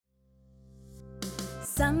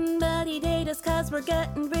Somebody date us cause we're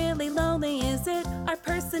getting really lonely. Is it our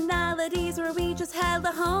personalities or we just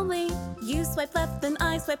hella homely? You swipe left and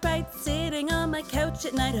I swipe right, sitting on my couch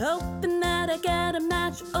at night, hoping that I get a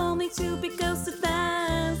match, only to be ghosted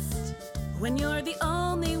fast. When you're the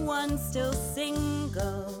only one still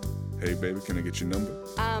single. Hey baby, can I get your number?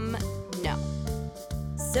 No.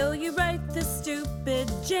 So you write this stupid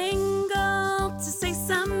jingle to say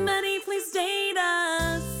somebody please date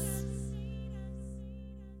us.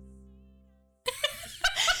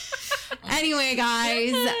 Anyway,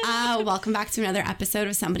 guys, welcome back to another episode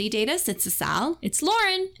of Somebody Date Us. It's Sal. It's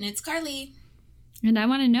Lauren. And it's Carly. And I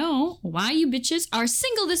want to know why you bitches are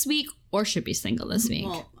single this week or should be single this week.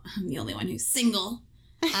 Well, I'm the only one who's single.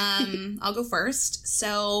 I'll go first.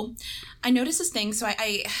 So I noticed this thing. So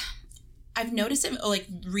I've noticed it like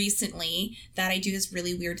recently that I do this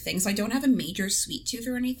really weird thing. So I don't have a major sweet tooth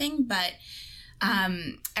or anything, but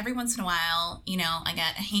every once in a while, you know, I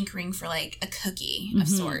get a hankering for like a cookie of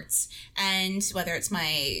sorts. And whether it's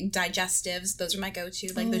my digestives, those are my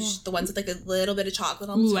go-to, like the ones with like a little bit of chocolate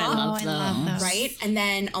on the top. I love those. Right? And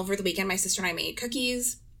then over the weekend, my sister and I made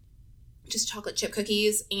cookies, just chocolate chip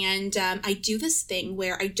cookies. And I do this thing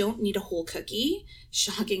where I don't need a whole cookie.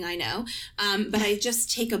 Shocking, I know. But I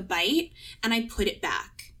just take a bite and I put it back.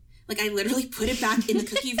 Like, I literally put it back in the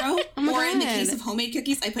cookie roll, or in the case of homemade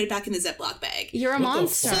cookies, I put it back in the Ziploc bag. You're a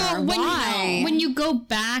monster. So Why? when you go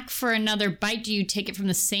back for another bite, do you take it from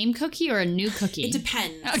the same cookie or a new cookie? It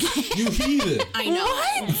depends. Okay. You heathen. I know.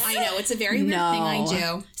 What? I know. It's a very weird thing I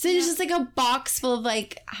do. So it's just like a box full of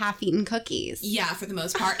like half-eaten cookies. Yeah, for the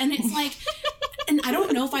most part. And it's like, and I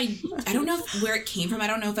don't know where it came from. I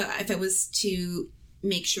don't know if it was to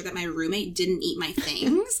make sure that my roommate didn't eat my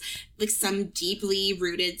things, like some deeply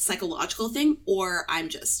rooted psychological thing, or I'm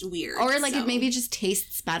just weird. Or like it maybe just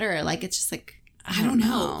tastes better. Like it's just like, I don't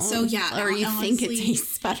know. So yeah. Or you think it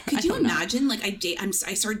tastes better. Could you imagine, like I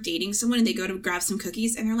start dating someone and they go to grab some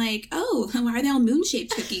cookies and they're like, oh, why are they all moon-shaped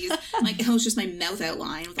cookies? I'm like, it was just my mouth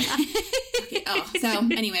outline. I was like, okay, oh. So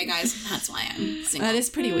anyway, guys, that's why I'm single. That is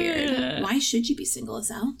pretty weird. Why should you be single,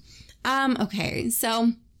 Azelle? Okay,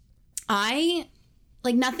 so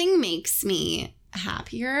nothing makes me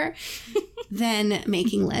happier than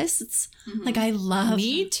making lists. Like I love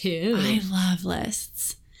Me too. I love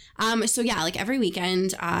lists. So yeah, like every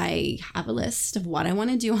weekend I have a list of what I want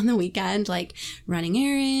to do on the weekend, like running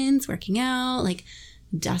errands, working out, like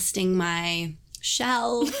dusting my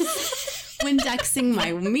shelves, Windexing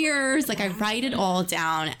my mirrors. Like I write it all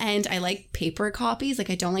down, and I like paper copies. Like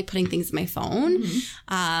I don't like putting things in my phone.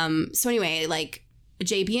 So anyway, like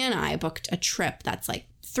JB and I booked a trip that's like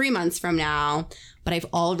 3 months from now, but I've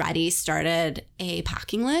already started a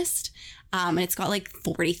packing list. And it's got like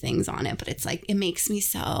 40 things on it, but it's like, it makes me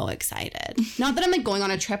so excited. Not that I'm like going on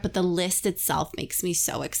a trip, but the list itself makes me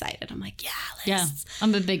so excited. I'm like, yeah, lists. Yeah,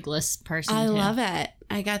 I'm a big list person. I too. love it.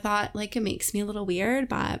 Like I thought like it makes me a little weird,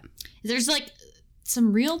 but There's like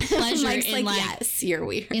some real pleasure Mike's in like, like yes, you're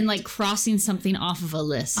weird. in like crossing something off of a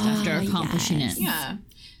list after accomplishing yes. it. Yeah.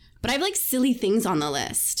 But I have like silly things on the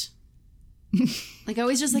list. Like I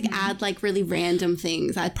always just like add like really random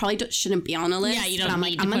things that probably shouldn't be on a list. Yeah, you don't but I'm need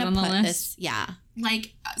like, to I'm put gonna on the put list. this. Yeah.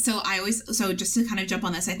 Like, so just to kind of jump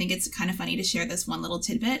on this, I think it's kind of funny to share this one little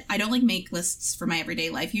tidbit. I don't like make lists for my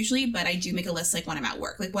everyday life usually, but I do make a list like when I'm at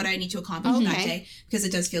work, like what I need to accomplish that day, because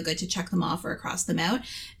it does feel good to check them off or cross them out.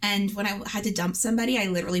 And when I had to dump somebody, I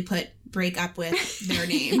literally put break up with their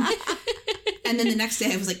name. And then the next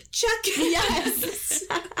day I was like, check. Yes.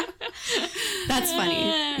 That's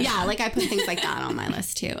funny. Yeah, like I put things like that on my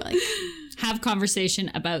list too. Like Have conversation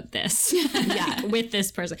about this. Yeah. With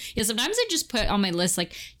this person. Yeah, sometimes I just put on my list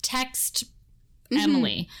like text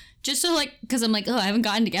Emily. Just so like, because I'm like, oh, I haven't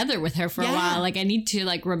gotten together with her for a while. Like I need to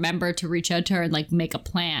like remember to reach out to her and like make a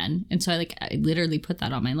plan. And so I literally put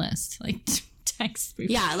that on my list. Like text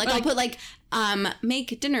people. yeah, like I'll put like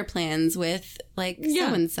make dinner plans with like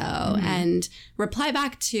so and so and reply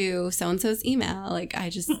back to so and so's email. Like I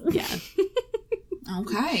just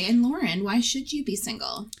Okay. And Lauren, why should you be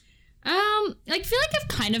single? I feel like I've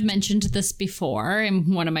kind of mentioned this before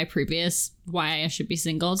in one of my previous why I should be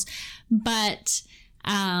singles, but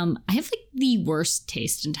I have like the worst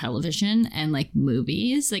taste in television and like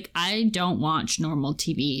movies. Like I don't watch normal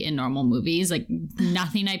TV and normal movies. Like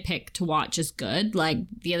nothing I pick to watch is good. Like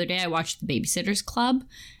the other day I watched The Babysitter's Club.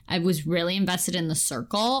 I was really invested in The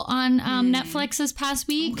Circle on Netflix this past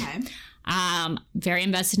week. Okay. Very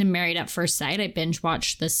invested in Married at First Sight. I binge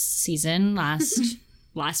watched this season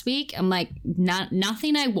last week. I'm like,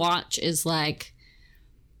 nothing I watch is like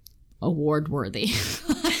award worthy.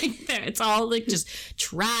 It's all like just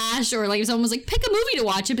trash, or like if someone was like, pick a movie to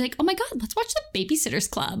watch, I'd be like, oh my God, let's watch The Babysitter's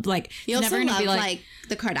Club. Like, You also never gonna love be like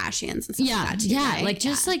the Kardashians and stuff yeah, like that too, yeah, right? like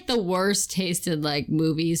just like the worst tasted like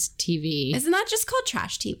movies, TV. Isn't that just called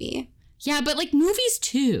trash TV? Yeah, but like movies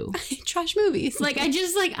too. Trash movies. Like I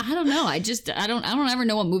just like I don't know. I don't ever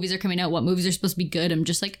know what movies are coming out, what movies are supposed to be good. I'm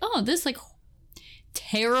just like, oh, this like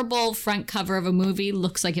terrible front cover of a movie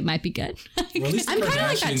looks like it might be good. Well, at least the I'm kinda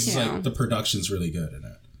like that Kardashians, too. like the production's really good in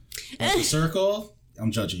it. Like The Circle,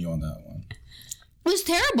 I'm judging you on that one. It was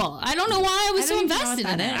terrible. I don't know why I was I so don't even know invested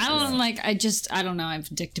what in that it. is. I don't like. I don't know. I have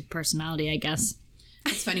addictive personality, I guess.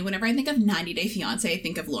 It's funny. Whenever I think of 90 Day Fiance, I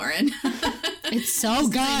think of Lauren. It's so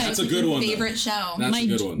good. That's a good one. though. Favorite show. That's a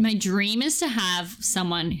good one. My dream is to have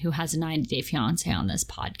someone who has a 90 Day Fiance on this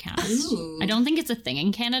podcast. Ooh. I don't think it's a thing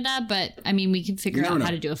in Canada, but I mean, we can figure out No.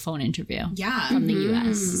 how to do a phone interview Yeah. from the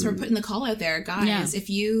US. So we're putting the call out there, guys. Yeah. If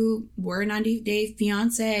you were a 90 Day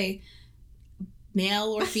Fiance, male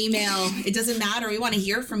or female, it doesn't matter. We want to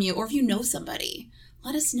hear from you. Or if you know somebody,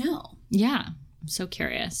 let us know. Yeah. I'm so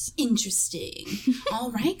curious. Interesting.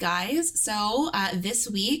 All right, guys. So this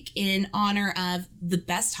week, in honor of the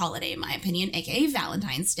best holiday, in my opinion, aka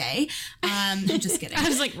Valentine's Day, I'm just kidding. I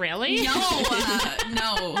was like, really?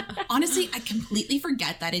 No. Honestly, I completely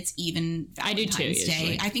forget that it's even I do too, Valentine's Day.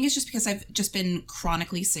 usually. I think it's just because I've just been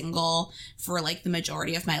chronically single for like the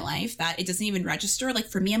majority of my life that it doesn't even register. Like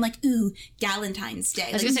for me, I'm like, ooh, Galentine's Day.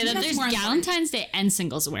 I was going to say that there's Valentine's Day and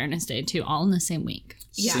Singles Awareness Day too, all in the same week.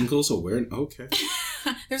 Yeah. Singles aware. Okay.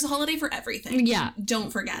 There's a holiday for everything. Yeah.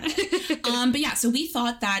 Don't forget it. But yeah, so we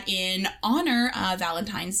thought that in honor of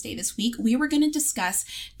Valentine's Day this week, we were going to discuss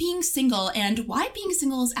being single and why being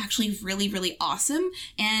single is actually really, really awesome.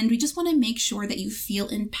 And we just want to make sure that you feel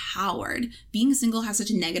empowered. Being single has such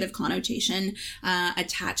a negative connotation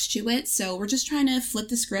attached to it. So we're just trying to flip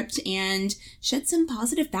the script and shed some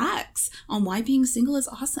positive facts on why being single is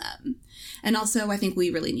awesome. And also, I think we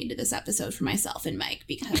really needed this episode for myself and Mike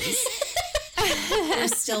because we're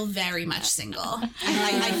still very much single.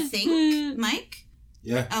 I think, Mike?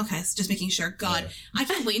 Yeah. Okay, so just making sure. God, I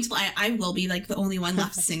can't wait until I will be like the only one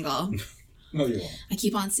left single. No, you won't. I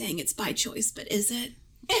keep on saying it's by choice, but is it?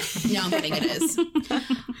 No, I'm kidding, it is.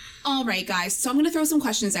 All right, guys. So I'm going to throw some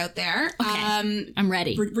questions out there. Okay. I'm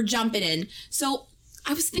ready. We're jumping in. So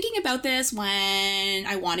I was thinking about this when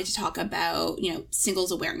I wanted to talk about,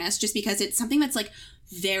 singles awareness, just because it's something that's like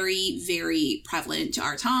very, very prevalent to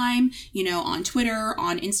our time, on Twitter,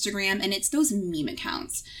 on Instagram, and it's those meme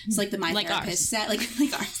accounts. It's like the My Like Therapist said, like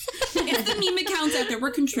ours. It's the meme accounts out there.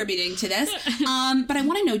 We're contributing to this. But I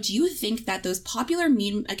want to know, do you think that those popular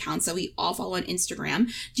meme accounts that we all follow on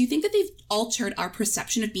Instagram, do you think that they've altered our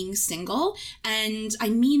perception of being single? And I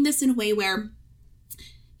mean this in a way where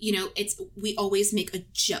we always make a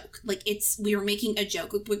joke. Like we are making a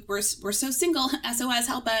joke. We're so single. SOS,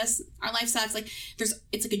 help us. Our life sucks. Like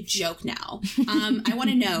it's like a joke now. I want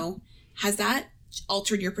to know, has that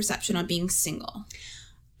altered your perception on being single?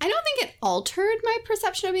 I don't think it altered my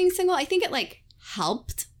perception of being single. I think it like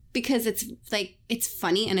helped because it's like it's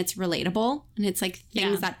funny and it's relatable and it's like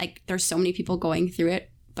things that like there's so many people going through it,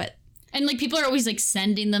 but And like people are always like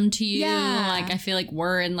sending them to you. Yeah. Like I feel like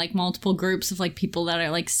we're in like multiple groups of like people that are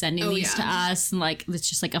like sending these to yeah. us, and like it's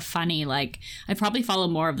just like a funny like I probably follow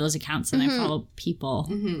more of those accounts than I follow people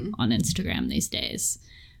on Instagram these days.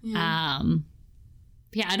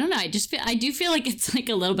 Yeah, I don't know. I do feel like it's like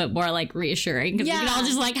a little bit more like reassuring because we can all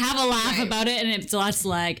just like have a laugh Right. about it, and it's less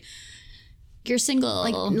like you're single,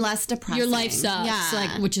 like less depressing. your life sucks, Yeah.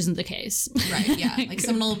 like which isn't the case. Right. Yeah. Like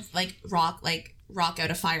someone will rock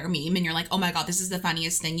out a fire meme and you're like, oh my God, this is the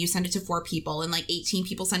funniest thing. You send it to 4 people and like 18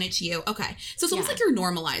 people send it to you. Okay. So it's almost like you're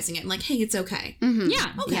normalizing it and like, hey, it's okay.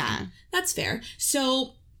 Yeah. Okay. Yeah. That's fair.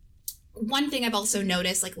 So one thing I've also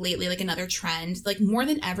noticed like lately, like another trend, like more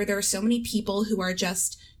than ever, there are so many people who are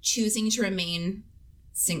just choosing to remain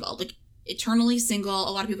single, like eternally single.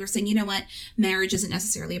 A lot of people are saying, you know what, marriage isn't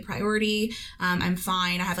necessarily a priority. I'm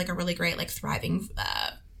fine. I have like a really great, like thriving,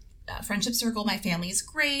 friendship circle. My family is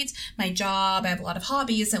great. My job, I have a lot of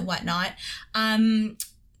hobbies and whatnot.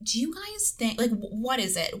 Do you guys think, like, what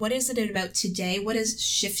is it? What is it about today? What has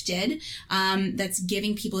shifted that's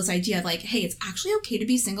giving people this idea of like, hey, it's actually okay to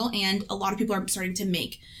be single, and a lot of people are starting to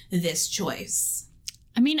make this choice?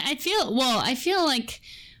 I mean, I feel like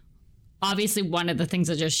obviously one of the things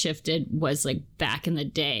that just shifted was like back in the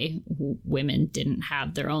day, women didn't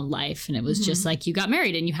have their own life, and it was just like you got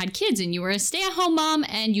married and you had kids and you were a stay-at-home mom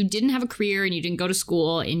and you didn't have a career and you didn't go to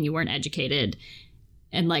school and you weren't educated.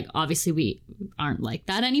 And like obviously we aren't like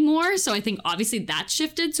that anymore. So I think obviously that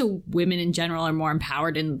shifted. So women in general are more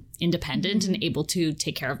empowered and independent and able to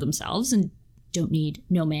take care of themselves and don't need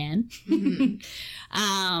no man.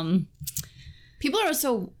 People are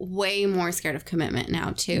also way more scared of commitment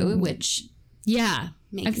now too, which Yeah.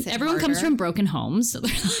 makes it Everyone comes harder. from broken homes. So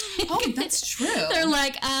they're like, Oh, that's true. they're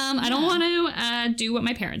like, I don't want to do what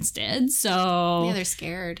my parents did. So Yeah, they're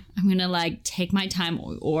scared. I'm going to like take my time,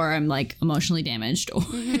 or I'm like emotionally damaged. Or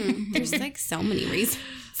There's like so many reasons.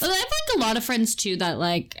 But I have like a lot of friends too that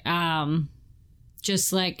like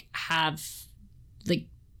just like have like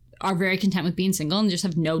are very content with being single and just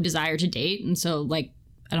have no desire to date. And so like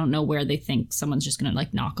I don't know where they think someone's just gonna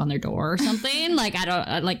like knock on their door or something. Like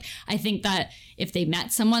I think that if they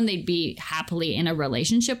met someone, they'd be happily in a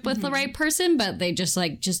relationship with the right person, but they just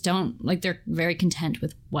don't like, they're very content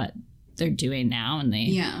with what they're doing now, and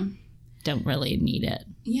they don't really need it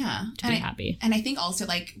Yeah. to be happy. And I think also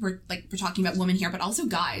we're talking about women here, but also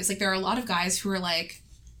guys. Like there are a lot of guys who are like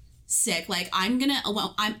sick. Like I'm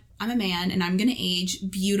a man and I'm gonna age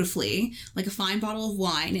beautifully like a fine bottle of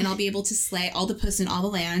wine, and I'll be able to slay all the puss in all the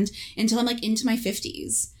land until I'm like into my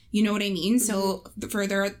 50s. You know what I mean? So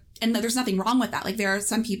and there's nothing wrong with that. Like there are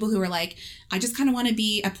some people who are like, I just kind of want to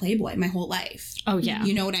be a playboy my whole life. Oh yeah.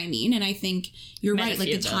 You know what I mean? And I think you're right. Like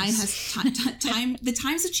the time has time. The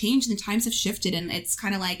times have changed and the times have shifted, and it's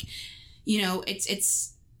kind of like, you know,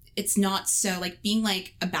 it's not so like being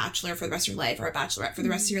like a bachelor for the rest of your life or a bachelorette for the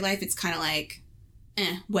rest of your life. It's kind of like,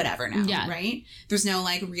 whatever now, right? There's no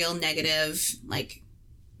like real negative like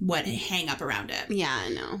hang up around it. Yeah, I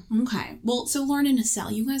know. Okay. Well, so Lauren and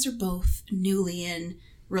Estelle, you guys are both newly in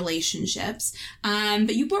relationships,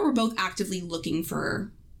 but you were both actively looking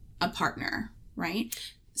for a partner, right?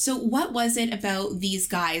 So what was it about these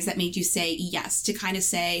guys that made you say yes, to kind of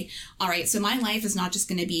say, all right, so my life is not just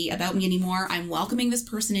going to be about me anymore. I'm welcoming this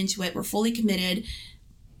person into it. We're fully committed.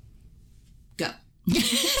 Go.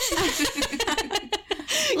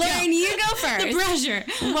 Lauren, you go first. The pressure.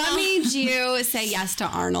 What made you say yes to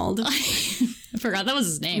Arnold? I forgot that was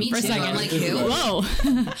his name for a too. second. I'm like, who? Whoa.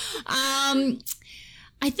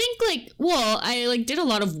 I think I like did a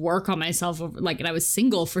lot of work on myself and I was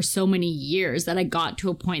single for so many years that I got to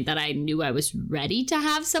a point that I knew I was ready to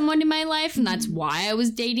have someone in my life, and that's why I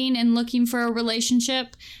was dating and looking for a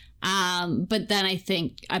relationship. But then I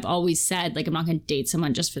think I've always said, like, I'm not going to date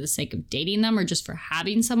someone just for the sake of dating them or just for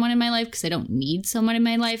having someone in my life, because I don't need someone in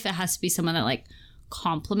my life. It has to be someone that like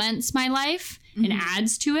complements my life and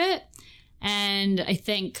adds to it. And I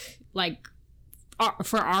think like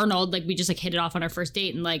for Arnold, like we just like hit it off on our first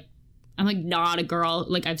date, and like I'm like not a girl,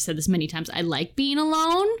 like I've said this many times, I like being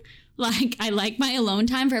alone. Like I like my alone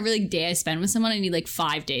time. For every like day I spend with someone, I need like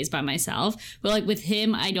 5 days by myself. But like with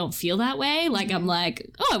him, I don't feel that way. Like I'm like,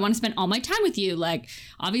 oh, I want to spend all my time with you. Like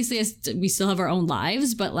obviously we still have our own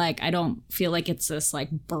lives, but like I don't feel like it's this like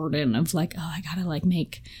burden of like, oh, I gotta like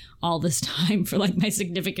make all this time for like my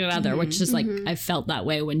significant other, which is like I've felt that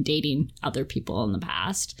way when dating other people in the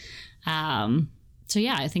past. So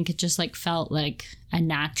yeah, I think it just like felt like a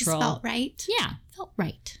natural. Just felt right. Yeah, felt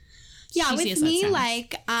right. Yeah, Cheesy with as that me, sounds.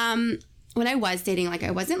 like, when I was dating, like,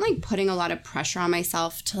 I wasn't, like, putting a lot of pressure on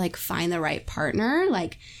myself to, like, find the right partner.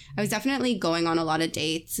 Like, I was definitely going on a lot of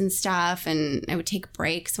dates and stuff, and I would take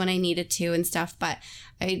breaks when I needed to and stuff, but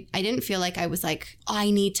I didn't feel like I was, like, oh,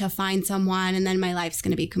 I need to find someone, and then my life's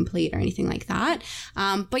going to be complete or anything like that.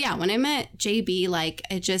 But, yeah, when I met JB, like,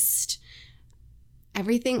 it just...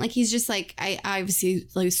 everything, like he's just like I obviously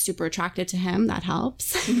was super attracted to him. That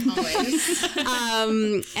helps. Always.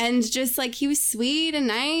 And just like he was sweet and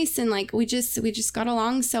nice, and like we just got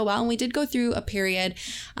along so well. And we did go through a period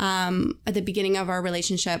at the beginning of our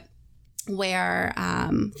relationship where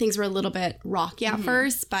things were a little bit rocky at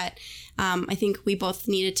first, but I think we both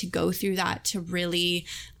needed to go through that to really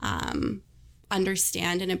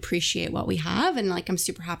understand and appreciate what we have. And like I'm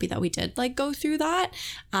super happy that we did like go through that.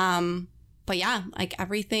 But yeah, like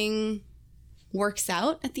everything works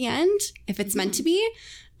out at the end if it's meant to be.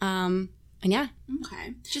 And yeah,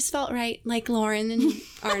 Okay. just felt right, like Lauren and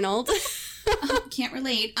Arnold. Can't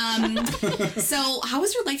relate. So how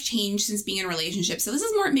has your life changed since being in a relationship? So this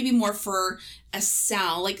is maybe more for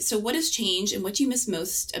Estelle. Like, so what has changed and what do you miss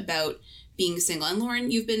most about being single? And Lauren,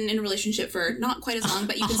 you've been in a relationship for not quite as long,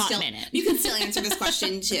 but you can still answer this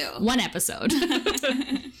question too. One episode.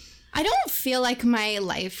 I don't feel like my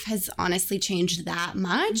life has honestly changed that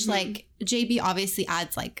much. Like JB obviously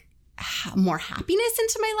adds like more happiness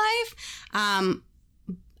into my life.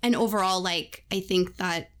 And overall, like I think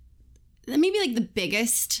that maybe like the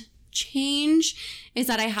biggest change is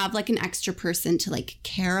that I have like an extra person to like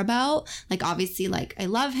care about. Like obviously like I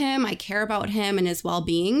love him, I care about him and his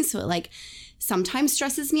well-being. So it like sometimes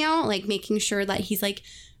stresses me out, like making sure that he's like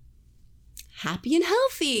happy and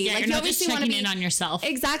healthy. Yeah, like you're you not just obviously want to checking be in on yourself.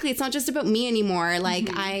 Exactly. It's not just about me anymore. Like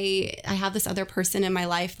I have this other person in my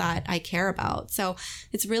life that I care about. So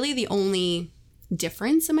it's really the only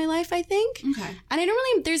difference in my life, I think. Okay. And I don't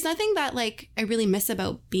really, there's nothing that like I really miss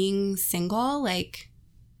about being single. Like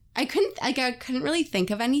I couldn't really think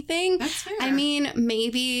of anything. That's fair. I mean,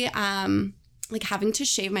 maybe like having to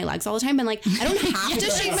shave my legs all the time, and like I don't have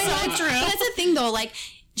to shave my legs. But that's the thing though, like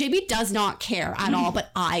JB does not care at all, but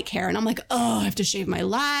I care. And I'm like, oh, I have to shave my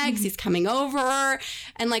legs. He's coming over.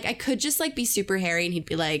 And like, I could just like be super hairy and he'd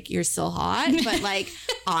be like, you're still hot. But like,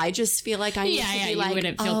 I just feel like I need to be like,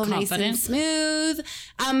 wouldn't feel nice confident. and smooth.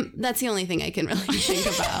 That's the only thing I can really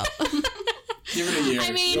think about. Give it a year.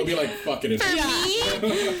 I mean, You'll be like, fuck it.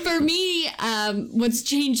 For me, what's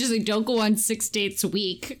changed is I don't go on 6 dates a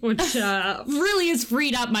week, which really has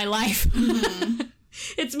freed up my life.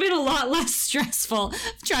 It's been a lot less stressful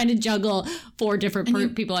trying to juggle 4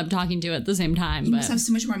 different people I'm talking to at the same time. You But must have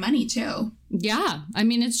so much more money too. yeah, I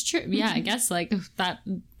mean, it's true. Yeah, I guess like that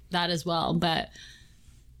as well. But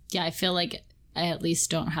yeah, I feel like I at least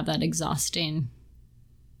don't have that exhausting,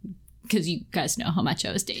 because you guys know how much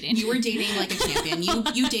I was dating. You were dating like a champion.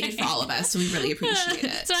 You dated for all of us, so we really appreciate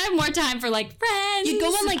it. So I have more time for like friends. You'd go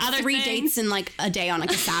on like other 3 things. dates in like a day on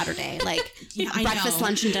like a Saturday, like I breakfast, know.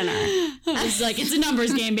 lunch, and dinner. It's like, it's a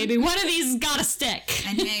numbers game, baby. One of these has got to stick.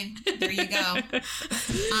 And hey, there you go.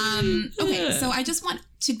 Okay, so I just want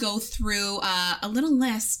to go through a little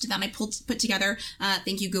list that I put together.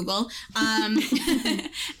 Thank you, Google. And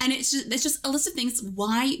it's just a list of things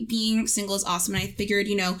why being single is awesome. And I figured,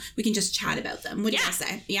 we can just chat about them. What do you guys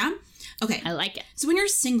say? Yeah? Okay. I like it. So when you're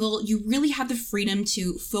single, you really have the freedom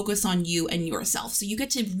to focus on you and yourself. So you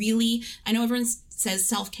get to really, I know everyone says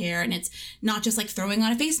self-care, and it's not just like throwing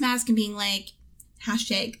on a face mask and being like,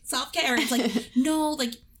 hashtag self-care. It's like, no,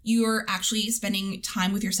 like you're actually spending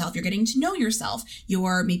time with yourself. You're getting to know yourself.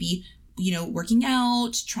 You're maybe, working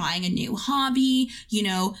out, trying a new hobby,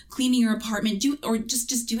 cleaning your apartment, or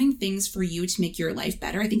just doing things for you to make your life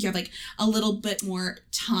better. I think you have like a little bit more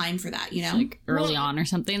time for that, Like early on or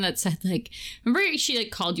something that said like, remember she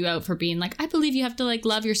like called you out for being like, I believe you have to like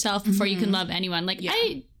love yourself before you can love anyone. Like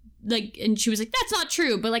and she was like, that's not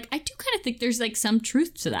true. But like, I do kind of think there's like some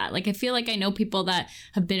truth to that. Like, I feel like I know people that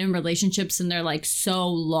have been in relationships and they're like so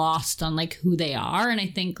lost on like who they are. And I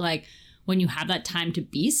think like when you have that time to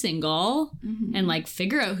be single and like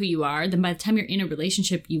figure out who you are, then by the time you're in a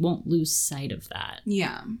relationship, you won't lose sight of that.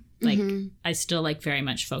 Yeah. Like, I still like very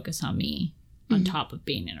much focus on me on top of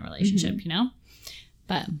being in a relationship,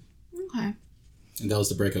 But Okay. And that was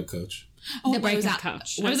the breakup coach. Oh, the what was breakup that?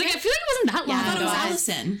 coach. I was like, I feel like it wasn't that long. I thought it was it was.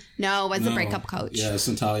 Allison. No, it was the No. breakup coach. Yeah,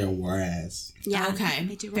 Santalia Juarez. Yeah. Okay.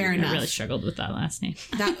 I do Fair remember. I enough. really struggled with that last name.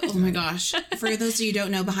 That, oh my gosh. For those of you who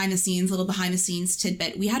don't know, little behind the scenes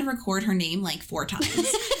tidbit, we had to record her name like 4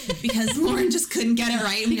 times because Lauren just couldn't get it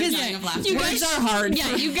right and we were dying of laughter. You guys are hard.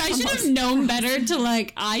 Yeah, you guys should have known better to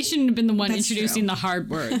like, I shouldn't have been the one That's introducing true. the hard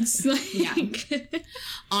words. Yeah.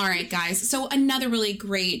 All right, guys. So another really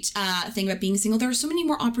great thing about being single, there are so many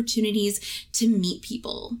more opportunities to meet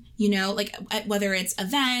people, like whether it's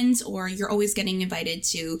events or you're always getting invited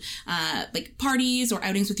to like parties or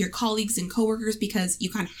outings with your colleagues and coworkers because you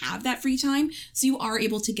kind of have that free time. So you are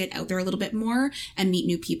able to get out there a little bit more and meet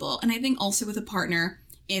new people. And I think also with a partner,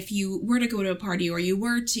 if you were to go to a party or you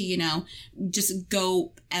were to, just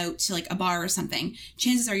go out to like a bar or something,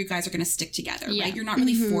 chances are you guys are going to stick together, Yeah. right? You're not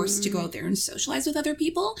really forced to go out there and socialize with other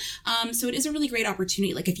people. So it is a really great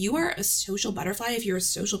opportunity. Like if you are a social butterfly, if you're a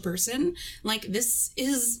social person, like this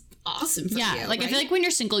is awesome for you. Yeah, like I right? feel like when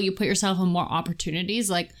you're single, you put yourself in more opportunities.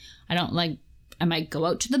 Like I might go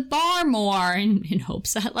out to the bar more in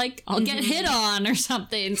hopes that like I'll get hit on or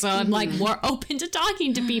something. So I'm like more open to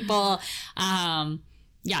talking to people.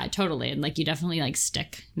 Yeah, totally. And like you definitely like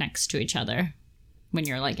stick next to each other when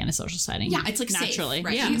you're like in a social setting. Yeah, it's like safe, naturally.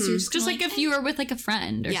 right? Yeah, So you're just just kinda like if you were with like a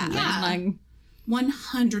friend or something. Yeah. Like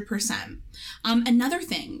 100%. Another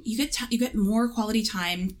thing, you get more quality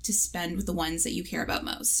time to spend with the ones that you care about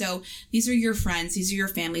most. So these are your friends, these are your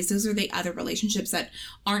families, those are the other relationships that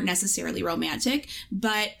aren't necessarily romantic.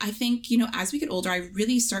 But I think, as we get older, I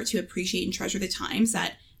really start to appreciate and treasure the times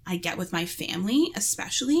that I get with my family,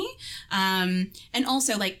 especially. And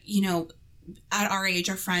also like, at our age,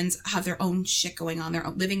 our friends have their own shit going on. They're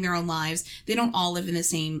living their own lives. They don't all live in the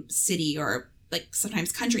same city or like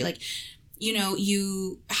sometimes country. Like,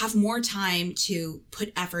 you have more time to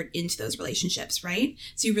put effort into those relationships, right?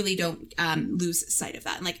 So you really don't lose sight of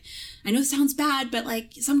that. And like, I know it sounds bad, but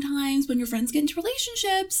like sometimes when your friends get into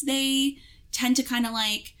relationships, they tend to kind of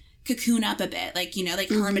like cocoon up a bit, like, you know, like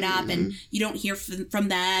hermit up, and you don't hear from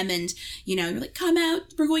them, and, you know, you're like, come out,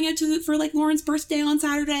 we're going out for like Lauren's birthday on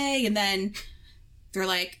Saturday, and then they're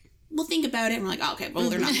like, we'll think about it, and we're like, oh, okay, well,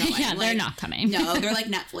 they're not going. Yeah, like, they're not coming. No, they're like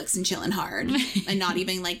Netflix and chilling hard and not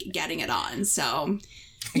even like getting it on. So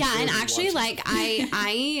yeah, and actually, like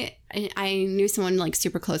I knew someone like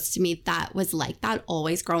super close to me that was like that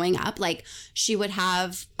always growing up. Like she would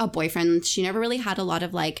have a boyfriend. She never really had a lot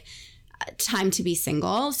of like time to be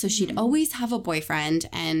single, so she'd always have a boyfriend,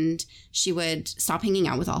 and she would stop hanging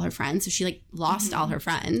out with all her friends, so she like lost all her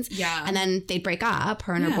friends. Yeah. And then they'd break up,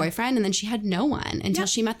 her and her boyfriend, and then she had no one until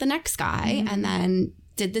she met the next guy, and then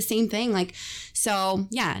did the same thing. Like, so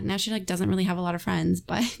yeah, now she like doesn't really have a lot of friends,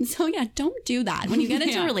 but so yeah, don't do that when you get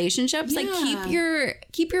into relationships. Like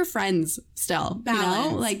keep your friends still, balance.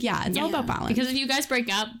 you know? Like it's all about balance. Because if you guys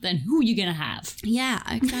break up, then who are you gonna have? Yeah,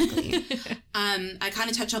 exactly. I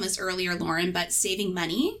kind of touched on this earlier, Lauren, but saving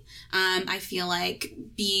money. I feel like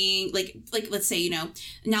being like let's say, you know,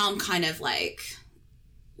 now I'm kind of like,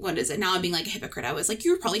 what is it? Now I'm being like a hypocrite. I was like,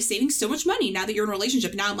 you're probably saving so much money now that you're in a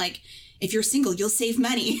relationship. Now I'm like, if you're single, you'll save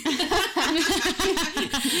money. I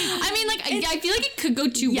mean, like, I feel like it could go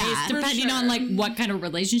two ways depending on like what kind of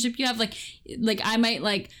relationship you have. Like I might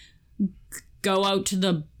like go out to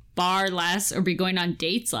the bar less or be going on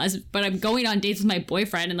dates less, but I'm going on dates with my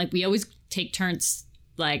boyfriend, and like we always take turns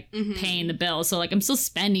like paying the bill. So like I'm still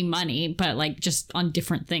spending money, but like just on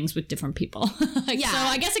different things with different people. So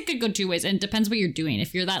I guess it could go two ways, and it depends what you're doing.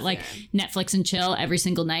 If you're that like Netflix and chill every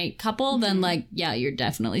single night couple, then like you're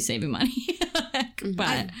definitely saving money.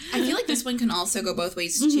 But I feel like this one can also go both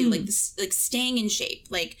ways too. Like this, like staying in shape.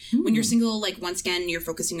 Like when you're single, like once again you're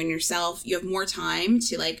focusing on yourself. You have more time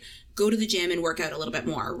to like go to the gym and work out a little bit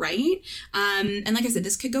more, right? And like I said,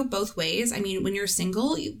 this could go both ways. I mean, when you're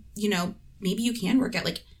single, you know, maybe you can work out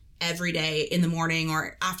like every day in the morning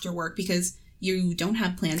or after work because you don't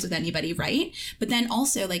have plans with anybody, right? But then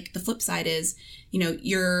also like the flip side is, you know,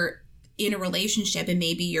 you're in a relationship and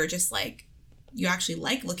maybe you're just like, you actually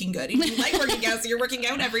like looking good and you like working out, so you're working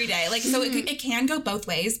out every day. Like, so it can go both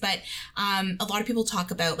ways, but a lot of people talk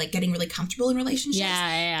about like getting really comfortable in relationships.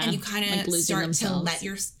 Yeah. And you kind of like start themselves. to let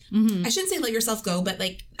your, I shouldn't say let yourself go, but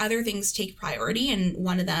like other things take priority. And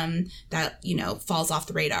one of them that, you know, falls off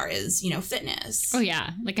the radar is, you know, fitness. Oh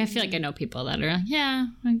yeah. Like I feel like I know people that are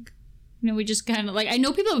like, you know, we just kind of like, I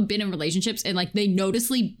know people have been in relationships and like they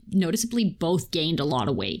noticeably both gained a lot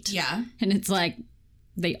of weight. Yeah. And it's like,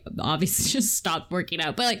 they obviously just stopped working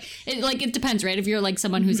out, but it depends, right? If you're like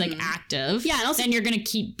someone who's like active, and also, then you're gonna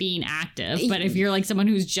keep being active. But if you're like someone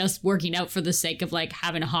who's just working out for the sake of like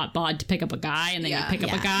having a hot bod to pick up a guy, and then you pick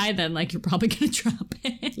up a guy, then like you're probably gonna drop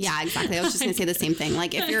it. Yeah, exactly. I was just gonna say the same thing.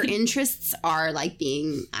 Like if your interests are like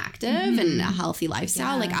being active and a healthy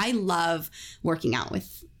lifestyle, like I love working out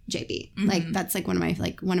with JB. Like that's like one of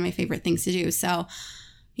my favorite things to do. So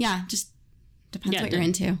yeah, just depends what you're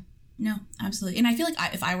into. No, absolutely. And I feel like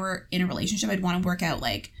if I were in a relationship, I'd want to work out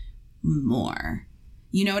like more.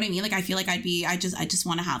 You know what I mean? Like I feel like I just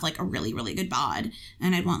want to have like a really, really good bod,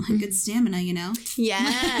 and I'd want like good stamina, you know? Yeah.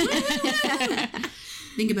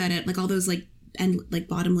 Think about it, like all those like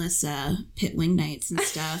bottomless pit wing nights and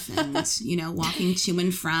stuff, and you know, walking to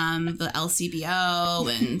and from the LCBO,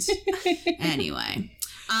 and anyway.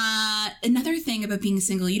 Another thing about being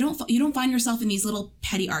single, you don't find yourself in these little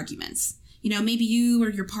petty arguments. You know, maybe you or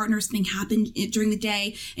your partner's thing happened during the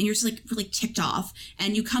day and you're just like really ticked off,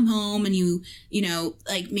 and you come home and you know,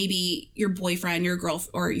 like maybe your boyfriend, your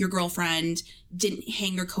girlfriend didn't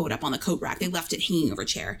hang their coat up on the coat rack. They left it hanging over a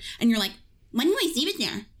chair. And you're like, when do I see it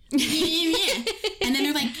there? And then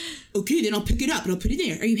they're like, okay, then I'll pick it up and I'll put it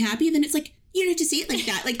there. Are you happy? Then it's like, you don't have to see it like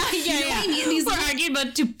that. Like, you know what I mean? We're arguing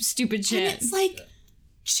about stupid shit. And it's like,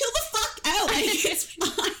 chill the fuck out. Like, it's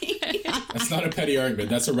fine. That's not a petty argument.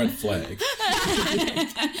 That's a red flag.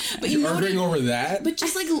 But you're arguing over that? But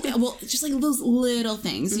just like those little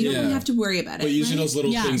things. You don't really have to worry about it. But usually right? those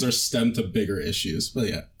little things are stemmed to bigger issues. But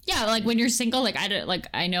yeah. Yeah, like when you're single,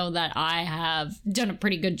 I know that I have done a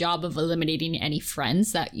pretty good job of eliminating any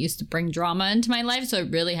friends that used to bring drama into my life. So I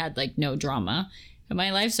really had like no drama in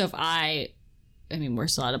my life. So if we're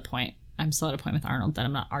still at a point. I'm still at a point with Arnold that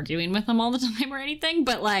I'm not arguing with him all the time or anything.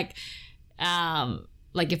 But like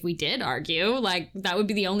if we did argue, like that would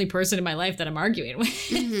be the only person in my life that I'm arguing with.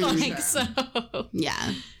 So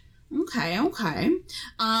yeah. Okay.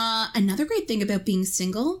 Another great thing about being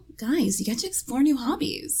single, guys, you get to explore new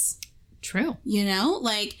hobbies. True. You know,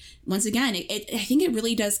 like once again, I think it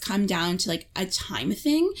really does come down to like a time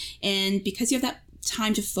thing, and because you have that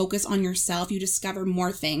time to focus on yourself, you discover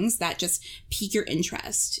more things that just pique your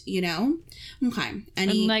interest, you know? Okay.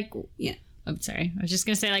 I'm sorry. I was just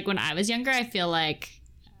gonna say, like, when I was younger, I feel like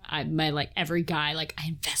every guy, like, I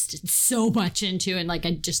invested so much into, and like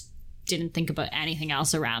I just didn't think about anything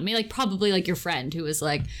else around me. Like, probably like your friend who was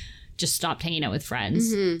like, just stopped hanging out with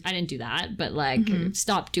friends. I didn't do that, but like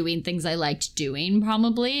stopped doing things I liked doing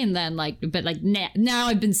probably. And then like, but like now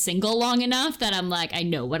I've been single long enough that I'm like, I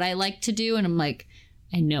know what I like to do, and I'm like,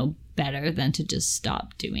 I know better than to just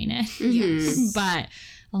stop doing it. Yes. But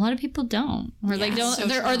a lot of people don't, or like don't, so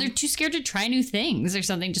or they're too scared to try new things or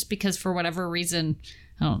something, just because for whatever reason,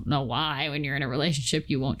 I don't know why, when you're in a relationship,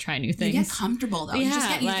 you won't try new things. You get comfortable though.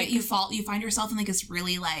 Yeah, you find yourself in like this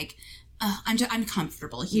really like, I'm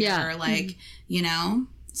comfortable here. Yeah. Like, you know,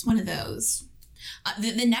 it's one of those.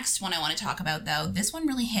 The next one I want to talk about, though, this one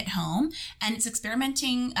really hit home, and it's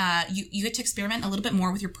experimenting. You get to experiment a little bit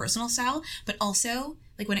more with your personal style, but also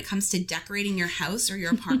like when it comes to decorating your house or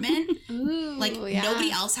your apartment, like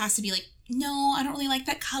nobody else has to be like, no, I don't really like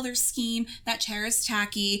that color scheme. That chair is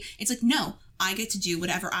tacky. It's like, no, I get to do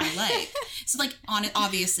whatever I like. So like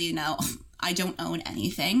obviously, no, I don't own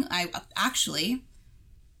anything. I actually.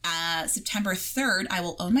 September 3rd, I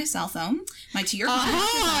will own my cell phone. My 2-year contract.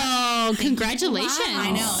 Oh, congratulations. I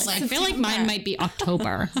know. I feel like mine might be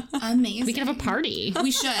October. Amazing. We could have a party.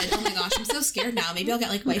 We should. Oh my gosh, I'm so scared now. Maybe I'll get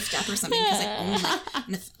like wifed up or something because I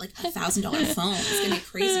own like $1,000 phone. It's gonna be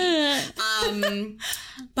crazy.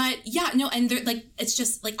 But yeah, no, and they're like, it's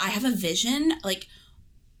just like I have a vision, like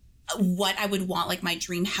what I would want like my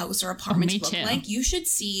dream house or apartment to look like. You should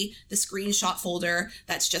see the screenshot folder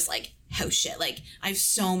that's just like house shit. Like I have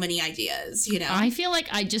so many ideas, you know. I feel like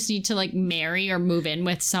I just need to like marry or move in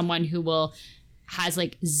with someone who has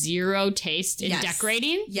like zero taste in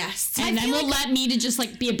decorating. Yes. And then will let me to just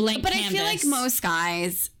like be a blank canvas. I feel like most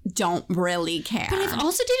guys don't really care. But I've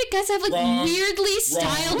also dated guys that have like weirdly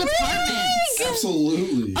styled apartments.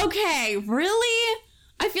 Absolutely. Okay, really?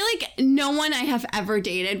 I feel like no one I have ever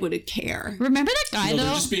dated would care. Remember that guy No, though?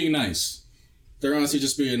 they're just being nice. They're honestly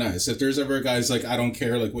just being nice. If there's ever a guy's like, I don't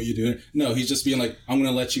care, like what you doing. No, he's just being like, I'm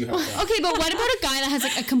gonna let you have that. Okay, but what about a guy that has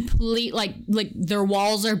like a complete like their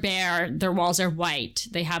walls are bare, their walls are white.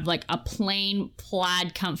 They have like a plain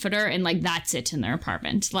plaid comforter, and like that's it in their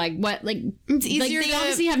apartment. Like what? Like it's easier. Like they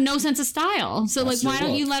obviously have no sense of style. So That's like, why their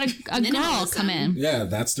don't you look. let a girl come in? Yeah,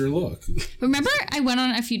 that's their look. Remember, I went on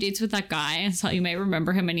a few dates with that guy. So you may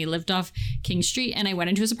remember him, and he lived off King Street. And I went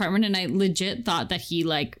into his apartment, and I legit thought that he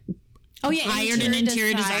like. Hired an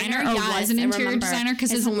interior designer or was an interior designer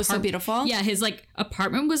because his home was so beautiful. Yeah, his like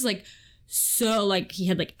apartment was like so like he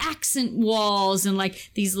had like accent walls and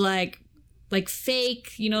like these like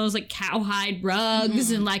fake, you know, those like cowhide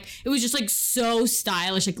rugs and like it was just like so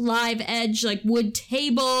stylish, like live edge, like wood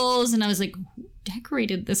tables, and I was like, who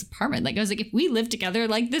decorated this apartment? Like I was like, if we lived together,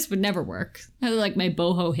 like this would never work. I had like my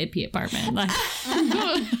boho hippie apartment. Like,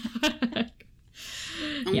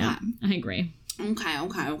 yeah, I agree. Okay.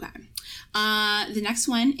 The next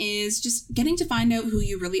one is just getting to find out who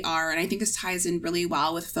you really are. And I think this ties in really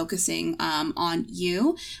well with focusing on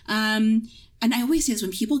you. And I always say this,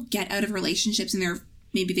 when people get out of relationships and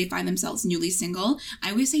maybe they find themselves newly single, I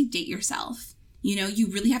always say date yourself. You know, you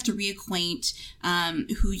really have to reacquaint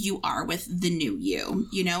who you are with the new you.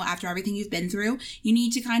 You know, after everything you've been through, you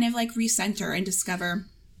need to kind of like recenter and discover,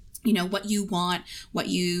 you know, what you want, what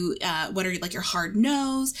are like your hard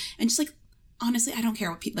no's, and just like, honestly, I don't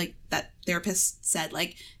care what people like that therapist said.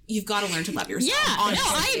 Like, you've got to learn to love yourself. Yeah, honestly.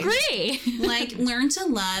 no, I agree. Like, learn to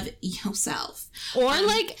love yourself. Or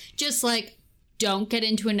like, just like, don't get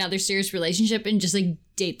into another serious relationship and just like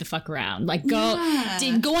date the fuck around. Like, go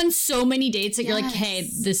on so many dates that you're like, hey,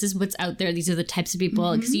 this is what's out there. These are the types of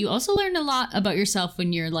people. Because you also learn a lot about yourself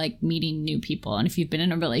when you're like meeting new people. And if you've been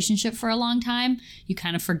in a relationship for a long time, you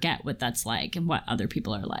kind of forget what that's like and what other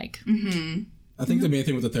people are like. Mm-hmm. I think the main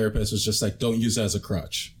thing with the therapist is just like, don't use it as a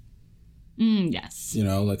crutch. Yes. You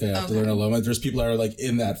know, like I have to learn a lot. There's people that are like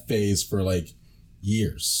in that phase for like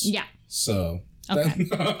years. Yeah. So. Okay.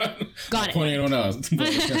 Got it. Pointing anyone out.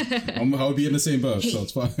 I'll be in the same boat, so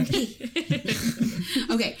it's fine.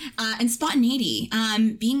 Okay. And spontaneity.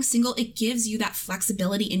 Being single, it gives you that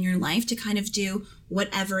flexibility in your life to kind of do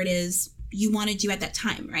whatever it is you want to do at that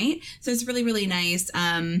time, right? So it's really, really nice.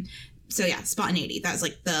 So yeah, spontaneity. That was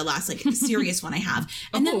like the last like serious one I have.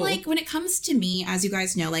 And then like when it comes to me, as you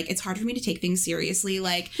guys know, like it's hard for me to take things seriously.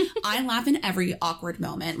 Like I laugh in every awkward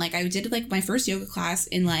moment. Like I did like my first yoga class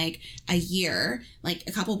in like a year, like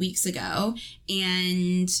a couple weeks ago.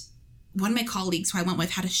 And one of my colleagues who I went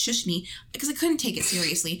with had to shush me because I couldn't take it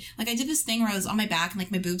seriously. Like I did this thing where I was on my back and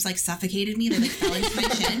like my boobs like suffocated me. They like fell into my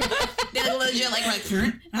chin. They like legit like were like,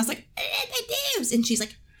 and I was like, my boobs. And she's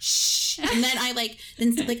like, shh. And then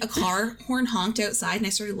then a car horn honked outside and I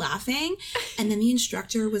started laughing. And then the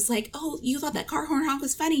instructor was like, "Oh, you thought that car horn honk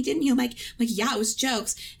was funny, didn't you?" I'm like, yeah, it was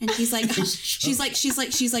jokes. And she's like, she's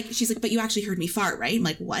like, "But you actually heard me fart, right?" I'm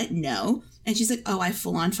like, "What? No." And she's like, "Oh, I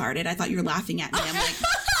full on farted. I thought you were laughing at me." I'm like,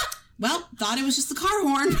 "Well, thought it was just the car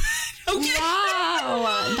horn." Okay.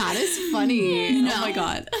 Wow, that is funny. Oh my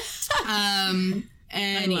God.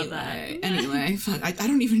 Anyway, fuck, I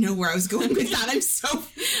don't even know where I was going with that. I'm so...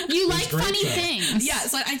 You like funny things. Yeah,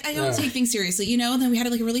 so I don't take things seriously, And then we had a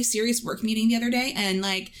really serious work meeting the other day, and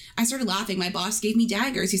I started laughing. My boss gave me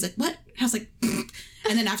daggers. He's like, "What?" I was like,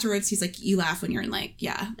 and then afterwards he's like, "You laugh when you're in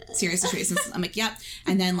serious situations." I'm like, "Yep."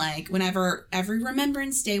 And then whenever every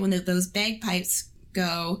Remembrance Day when those bagpipes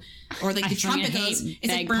go, or the trumpet goes, it's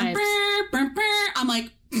like burr, burr, burr, burr. I'm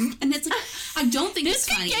like, and it's like, I don't think this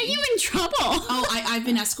it's funny. This could get you in trouble. Oh, I've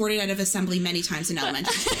been escorted out of assembly many times in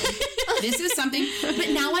elementary school. This is something,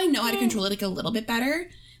 but now I know how to control it a little bit better.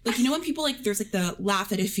 When people there's the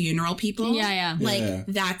laugh at a funeral people. Yeah.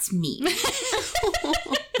 That's me.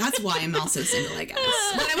 That's why I'm also single, I guess.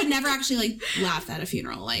 But I would never actually laugh at a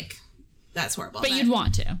funeral. That's horrible. But you'd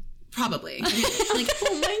want to. Probably.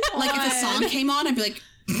 Oh my God. If a song came on, I'd be like,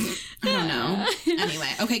 I don't know. Anyway,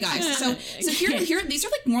 okay, guys. So here, these are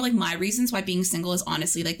more my reasons why being single is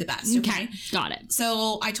honestly the best. Okay, got it.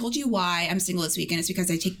 So I told you why I'm single this weekend. It's because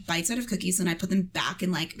I take bites out of cookies and I put them back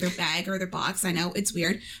in their bag or their box. I know it's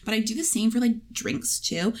weird, but I do the same for drinks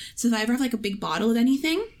too. So if I ever have a big bottle of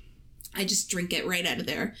anything, I just drink it right out of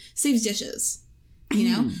there. Saves dishes,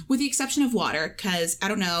 with the exception of water. Because I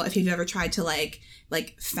don't know if you've ever tried to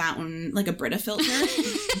fountain, a Brita filter.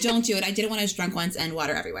 Don't do it. I did it when I was drunk once and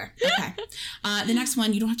water everywhere. Okay. The next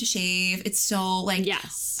one, you don't have to shave. It's so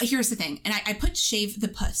yes. Here's the thing. And I put shave the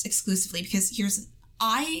puss exclusively because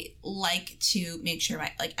I like to make sure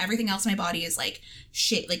everything else in my body is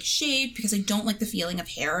shaved because I don't like the feeling of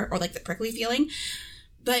hair or the prickly feeling.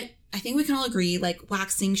 But I think we can all agree,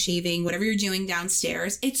 waxing, shaving, whatever you're doing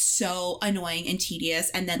downstairs, it's so annoying and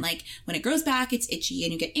tedious. And then, when it grows back, it's itchy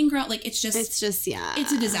and you get ingrown. It's just, yeah.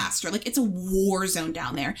 It's a disaster. It's a war zone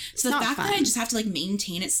down there. So the fact that I just have to,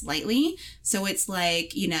 maintain it slightly. So it's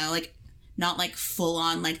not full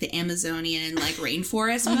on the Amazonian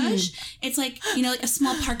rainforest bush. It's a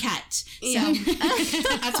small parquet. So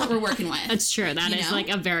that's what we're working with. That's true. That is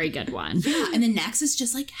a very good one. Yeah. And the next is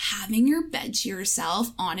just having your bed to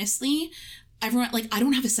yourself. Honestly, everyone I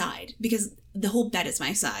don't have a side because the whole bed is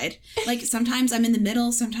my side. Sometimes I'm in the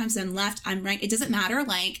middle, sometimes I'm left, I'm right. It doesn't matter.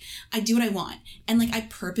 I do what I want. And I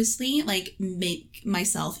purposely make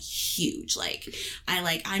myself huge.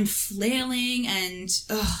 I'm flailing and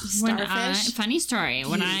starfish. Funny story.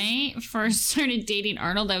 When I first started dating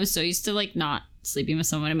Arnold, I was so used to not sleeping with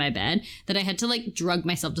someone in my bed that I had to drug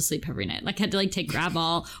myself to sleep every night. I had to take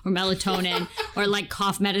Gravol or melatonin or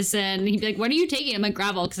cough medicine. He'd be like, "What are you taking?" I'm like,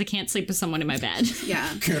 "Gravol, because I can't sleep with someone in my bed."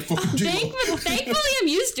 Yeah. Careful. Thankfully, I'm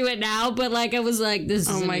used to it now. But I was this.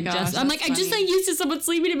 Oh my gosh! I'm I'm just not used to someone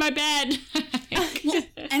sleeping in my bed.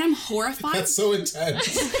 And I'm horrified. That's so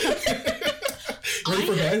intense. Ready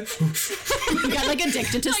for bed? You got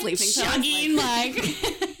addicted to sleeping. Chugging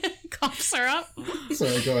cough syrup.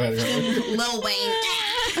 Sorry, go ahead. Lil Wayne.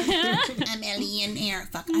 A millionaire.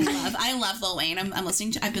 Fuck, I love Lil Wayne. I've been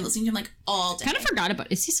listening to him all day. Kind of forgot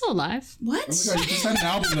about. Is he still alive? What? Oh my God, he just had an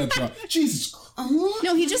album that dropped. Jesus Christ. Oh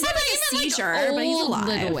no, he just had a seizure, but he's alive.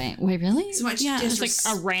 Little Wayne. Wait, really? So much just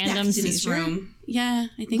a random in seizure. his room. Yeah,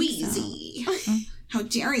 I think Wheezy. So. How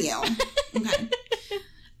dare you? Okay.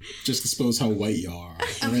 Just expose how white you are.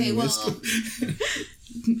 Okay, well,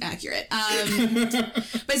 accurate.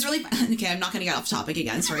 But it's really okay. I'm not going to get off topic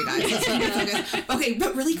again. Sorry, guys. Okay,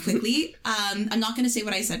 but really quickly, I'm not going to say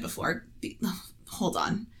what I said before. Hold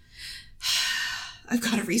on. I've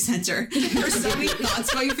got to recenter. There's so many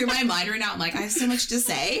thoughts going through my mind right now. I'm I have so much to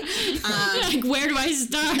say. Where do I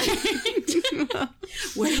start?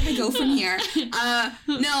 Where do I go from here?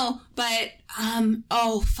 No, but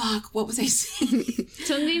oh fuck, what was I saying?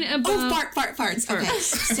 Something about farts. Okay,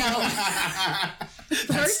 so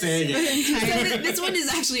That's staying it. so this one is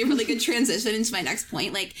actually a really good transition into my next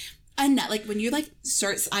point. When you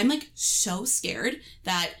start, I'm so scared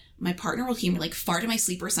that my partner will hear me fart in my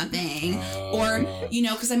sleep or something, or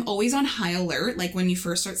because I'm always on high alert. When you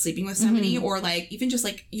first start sleeping with somebody, or even just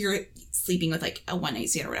you're sleeping with a one night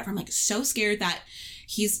stand or whatever. I'm so scared that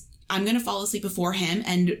I'm gonna fall asleep before him,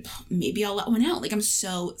 and maybe I'll let one out. I'm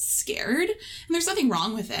so scared, and there's nothing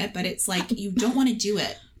wrong with it, but it's you don't want to do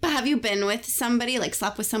it. But have you been with somebody, like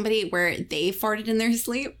slept with somebody where they farted in their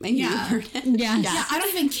sleep and you heard it? Yes. Yeah, I don't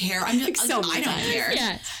even care. I'm just Like, so I don't many care.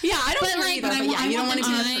 Yeah. Yeah, I don't care like, either. but But yeah, you don't want to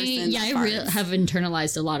be the person. Yeah, that I farts. have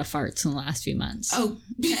internalized a lot of farts in the last few months. Oh,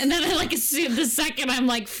 And then I like assume the second I'm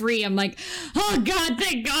like free, I'm like, oh God,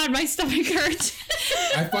 thank God, my stomach hurts.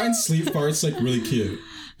 I find sleep farts like really cute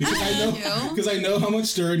because I know how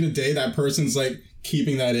much during the day that person's like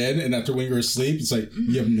keeping that in, and after when you're asleep, it's like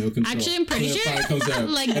you have no control. Actually, I'm pretty And it sure, finally comes out.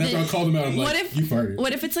 like, and after I call them out, I'm What like, if you farted.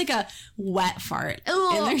 What if it's like a wet fart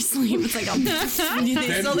in their sleep? It's like a. Do they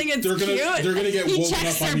Then still think it's they're gonna cute? they're gonna get He woken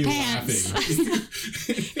checks up by their me pants.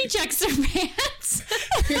 laughing. He checks their pants.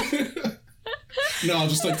 No, I'll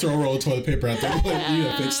just like throw a roll of toilet paper out there. Like, you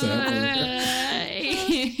gotta fix that.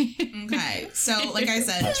 okay. So, like I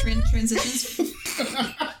said, transitions.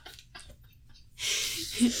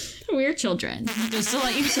 We're children. Just to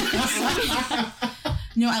let you know.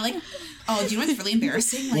 No, I like. Oh, do you know what's really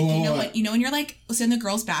embarrassing? Like, Whoa, you know what? what? You know when you're like, so in the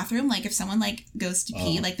girls' bathroom, like if someone like goes to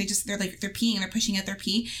pee, like they're peeing and they're pushing out their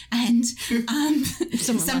pee, and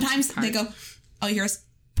sometimes they go, oh, here's,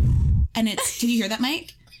 and it's. Did you hear that,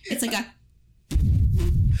 Mike? It's like a.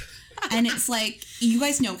 And it's like, you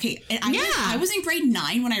guys know, okay, and I was in grade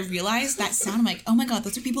 9 when I realized that sound. I'm like, oh my God,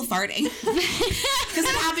 those are people farting. Because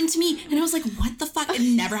it happened to me. And I was like, what the fuck? It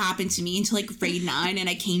never happened to me until like grade 9. And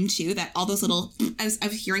I came to that all those little, I was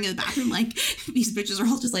hearing in the bathroom, like, these bitches are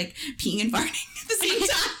all just like peeing and farting at the same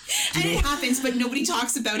time. And it happens, but nobody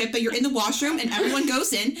talks about it. But you're in the washroom and everyone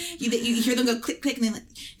goes in. You hear them go click, click, and then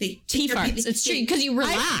they Pee take their farts. It's true because you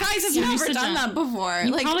relax. Guys have When you never sit done down. that before.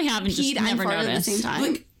 You like, probably haven't, just peed and never farted at the noticed. same time.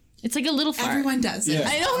 Like, It's like a little fart. everyone does it. Yeah.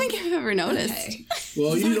 I don't think I've ever noticed. Okay.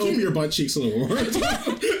 Well, you need to open your butt cheeks a little more.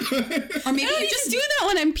 Or maybe I you just do that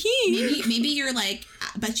when I'm peeing. maybe you're like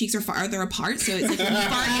butt cheeks are farther apart, so it's like when you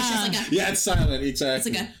fart, it's just like a Yeah, it's silent.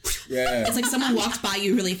 Exactly. it's like a yeah. it's like someone walked by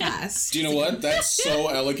you really fast. Do you know what? That's so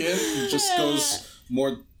elegant. It just goes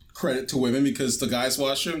more credit to women because the guys'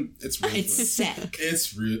 washroom, it's really It's good. sick.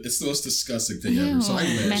 It's the most disgusting thing ever. So I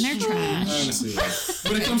wish. Men are trash. Honestly,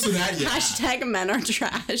 when it comes to that, yeah. Hashtag men are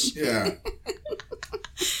trash. Yeah.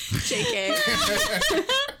 JK.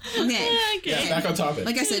 Okay. Yeah, back on topic.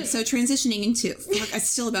 Like I said, so transitioning into it's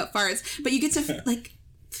still about farts, but you get to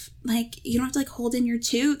like you don't have to like hold in your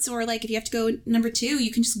toots, or like if you have to go number 2,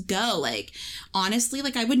 you can just go. Like honestly,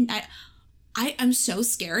 like I'm so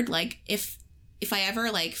scared. Like if I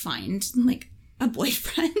ever like find like a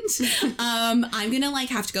boyfriend, I'm gonna like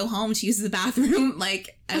have to go home to use the bathroom.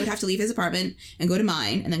 Like I would have to leave his apartment and go to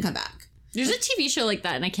mine and then come back. There's a TV show like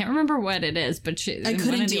that, and I can't remember what it is, but in one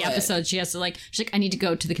couldn't of do the it. episodes, she's like, I need to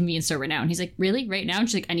go to the convenience store right now. And he's like, really? Right now? And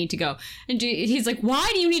she's like, I need to go. And he's like, why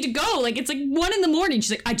do you need to go? Like, it's like 1 a.m.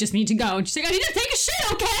 She's like, I just need to go. And she's like, I need to take a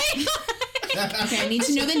shit, okay? Okay, I need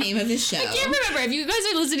to know the name of this show. I can't remember. If you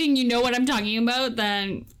guys are listening, you know what I'm talking about,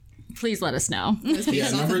 then please let us know. yeah,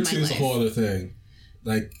 number 2 is a whole other thing.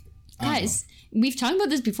 Like, I don't Guys, we've talked about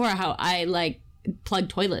this before, how I like plug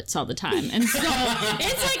toilets all the time. And so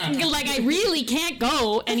it's like I really can't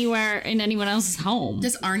go anywhere in anyone else's home.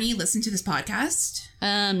 Does Arnie listen to this podcast?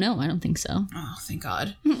 No, I don't think so. Oh, thank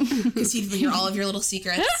God. Because he'd hear all of your little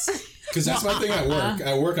secrets. Because that's my thing at work.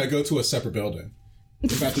 At work, I go to a separate building.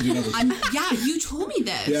 If I have to do another. Yeah, you told me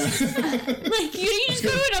this. Yeah. Like, you just go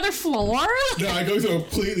to another floor? No, I go to a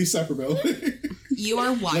completely separate building. You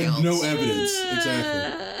are wild. Like, no evidence.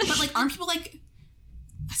 Exactly. But like, aren't people like,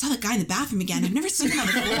 I saw that guy in the bathroom again. I've never seen him on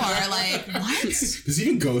the floor. Like, what? Does he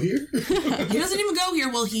even go here? He doesn't even go here.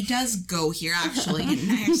 Well, he does go here, actually.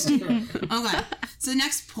 Next. Okay. So the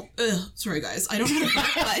next sorry, guys. I don't know how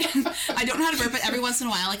to burp, but I don't know how to burp, but every once in a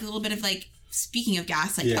while, like a little bit of like, speaking of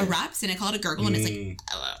gas, like erupts, and I call it a gurgle, and it's like,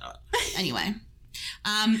 anyway.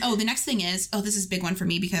 The next thing is, this is a big one for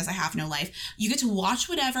me because I have no life. You get to watch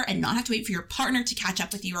whatever and not have to wait for your partner to catch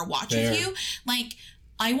up with you or watch with you. Like,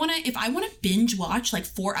 if I want to binge watch like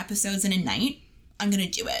 4 episodes in a night, I'm going to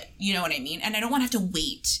do it. You know what I mean? And I don't want to have to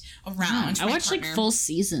wait around. I watch like full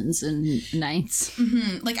seasons in nights.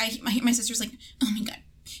 Mm-hmm. Like my sister's like, oh my God.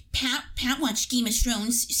 Pat watched Game of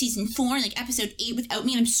Thrones season 4, like episode 8 without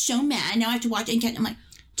me, and I'm so mad. Now I have to watch it again. I'm like,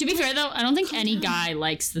 To be fair, though, I don't think any guy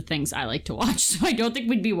likes the things I like to watch, so I don't think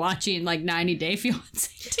we'd be watching like 90 Day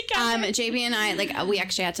Fiancé together. JB and I, like,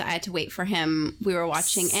 I had to wait for him. We were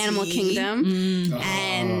watching Animal Kingdom,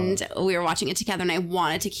 and we were watching it together, and I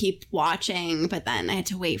wanted to keep watching, but then I had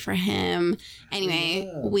to wait for him. Anyway,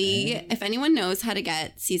 if anyone knows how to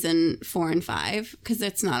get season 4 and 5, because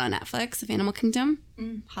it's not on Netflix, of Animal Kingdom,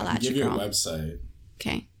 holla at Give your you a girl. website.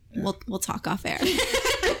 Okay, we'll talk off air.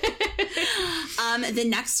 the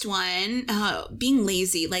next one, being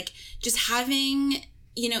lazy, like just having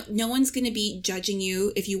you know, no one's going to be judging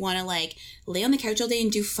you if you want to like lay on the couch all day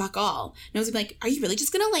and do fuck all. No one's going to be like, are you really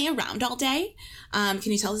just going to lay around all day? Can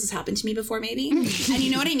you tell this has happened to me before maybe? And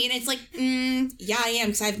you know what I mean? It's like, yeah, I am,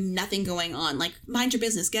 because I have nothing going on. Like, mind your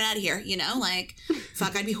business. Get out of here. You know, like,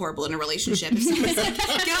 fuck, I'd be horrible in a relationship. If someone's like, get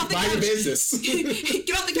off the couch. Mind your business.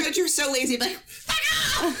 Get off the couch. You're so lazy. I'd be like,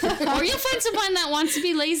 fuck off. Or you'll find someone that wants to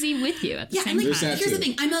be lazy with you at the Yeah, same and like, time. here's the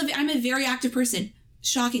thing. I'm a very active person.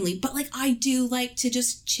 Shockingly, but like I do like to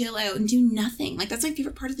just chill out and do nothing. Like that's my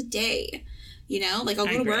favorite part of the day. You know, like I'll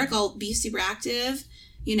go to work, I'll be super active,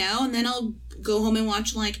 you know, and then I'll go home and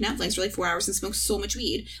watch like Netflix for like 4 hours and smoke so much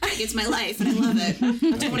weed. Like it's my life and I love it.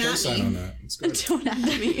 Don't at me. On that. It's good. Don't at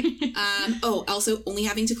me. Also only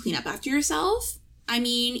having to clean up after yourself. I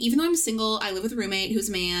mean, even though I'm single, I live with a roommate who's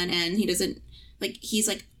a man, and he doesn't like. He's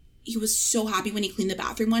like. He was so happy when he cleaned the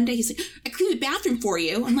bathroom one day. He's like, I cleaned the bathroom for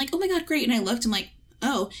you. I'm like, oh my God, great. And I looked, I'm like,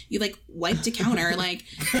 oh, you like wiped a counter. Like,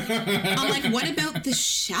 I'm like, what about the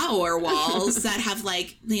shower walls that have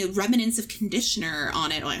like the remnants of conditioner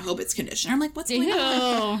on it? Oh, I hope it's conditioner. I'm like, what's going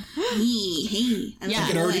on? Hey. I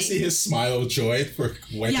can already see his smile of joy for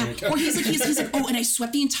wiping Yeah, a counter. or he's like, oh, and I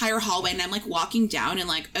swept the entire hallway, and I'm like walking down, and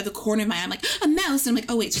like at the corner of my eye, I'm like, a mouse, and I'm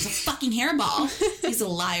like, oh wait, it's just a fucking hairball. He's a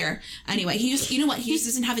liar. Anyway, he just, you know what? He just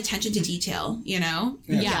doesn't have attention to detail, you know?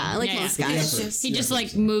 Yeah, like most guys. It's He just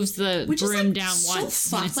like moves the which is broom like down so once. and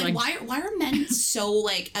fucked. it's Like, why are men so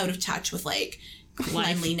like out of touch with like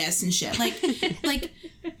cleanliness and shit? Like.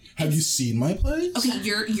 Have you seen my place? Okay,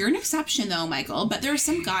 you're an exception though, Michael. But there are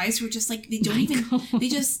some guys who are just like they don't even.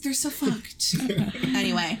 They're so fucked.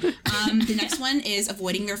 Anyway, the next one is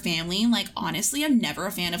avoiding their family. Like honestly, I'm never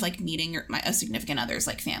a fan of like meeting a significant other's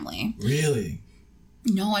like family. Really?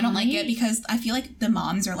 No, I don't like it because I feel like the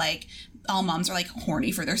moms are like. All moms are like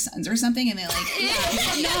horny for their sons or something, and they're like,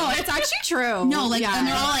 No, it's actually true. no, like, Yeah. and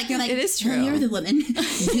they're like, it is true. Well, you're the woman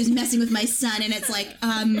who's messing with my son, and it's like,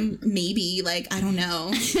 maybe, like, I don't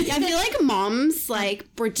know. Yeah, I feel like moms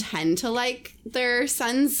like pretend to like their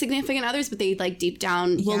son's significant others, but they like deep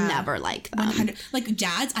down will Yeah. never like them. 100 like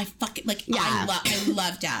dads, I fucking like. Yeah. I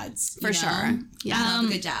love dads For sure. Yeah, I love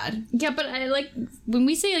a good dad. Yeah, but I like when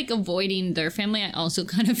we say like avoiding their family, I also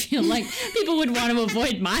kind of feel like people would want to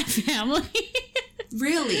avoid my family.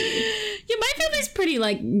 Really? Yeah, my family's pretty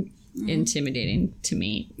like intimidating to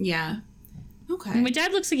me. Yeah. Okay. My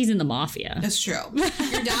dad looks like he's in the mafia. That's true.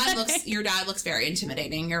 Your dad looks very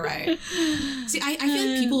intimidating. You're right. See, I feel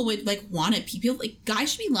like people would like want it. People like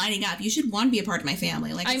guys should be lining up. You should want to be a part of my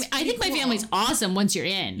family. Like I think my family's awesome once you're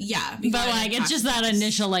in. Yeah, But like it's just that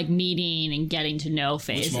initial like meeting and getting to know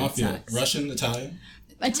phase. Which that mafia? sucks. Russian, Italian?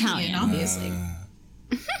 Italian. obviously.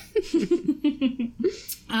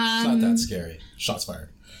 It's not that scary. Shots fired.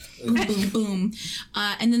 Boom, boom.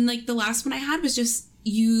 And then like the last one I had was just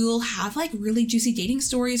you'll have like really juicy dating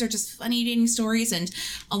stories or just funny dating stories, and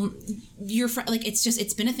your friend like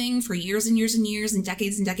it's been a thing for years and years and years and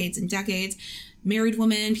decades and decades and decades. Married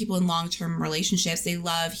women, people in long-term relationships, they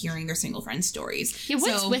love hearing their single friend stories. Yeah,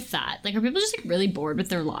 what's So- with that? Like, are people just like really bored with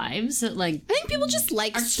their lives? That, like, I think people just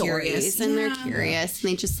like Are stories curious. and they're Yeah. curious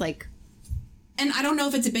and they just like. And I don't know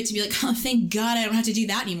if it's a bit to be like, oh, thank God I don't have to do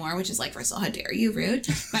that anymore, which is like, first of all, how dare you, rude.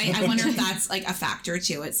 But I wonder if that's like a factor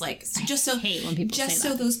too. It's like, just so hate when people just say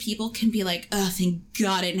so that. those people can be like, oh, thank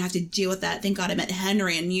God I didn't have to deal with that. Thank God I met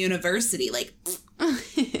Henry in university. Like,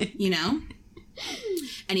 you know?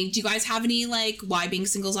 Do you guys have any like why being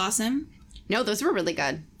single's awesome? No, those were really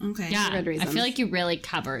good. Okay. yeah, good I reasons. feel like you really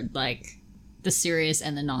covered like the serious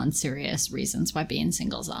and the non-serious reasons why being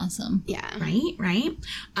single is awesome. Yeah. Right.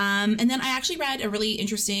 And then I actually read a really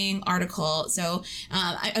interesting article. So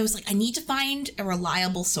I was like, I need to find a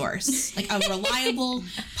reliable source, like a reliable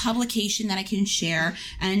publication that I can share.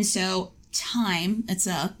 And so Time, it's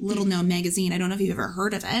a little known magazine. I don't know if you've ever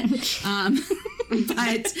heard of it.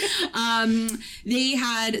 But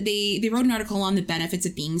they wrote an article on the benefits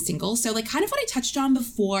of being single. So like kind of what I touched on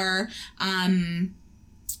before,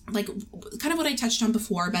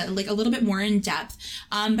 but like a little bit more in depth.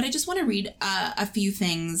 But I just want to read a few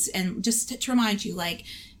things and just to remind you, like,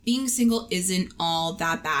 being single isn't all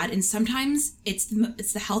that bad, and sometimes it's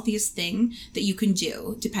the healthiest thing that you can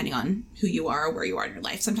do, depending on who you are or where you are in your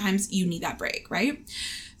life. Sometimes you need that break, right?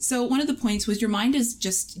 So one of the points was your mind is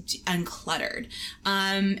just uncluttered.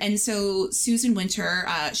 And so Susan Winter,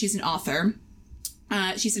 she's an author.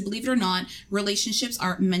 She said, believe it or not, relationships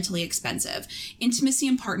are mentally expensive. Intimacy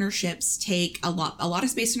and partnerships take a lot of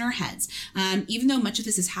space in our heads. Even though much of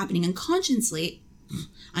this is happening unconsciously,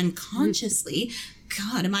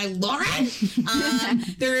 God, am I Lauren?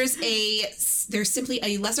 There's simply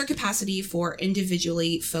a lesser capacity for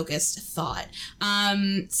individually focused thought.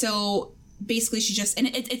 So basically she just, and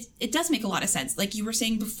it does make a lot of sense. Like you were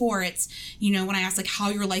saying before, it's, you know, when I asked like how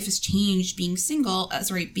your life has changed being single,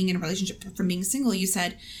 being in a relationship from being single, you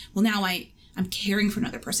said, well, now I'm caring for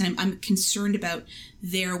another person. I'm concerned about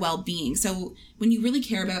their well-being. So when you really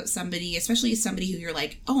care about somebody, especially somebody who you're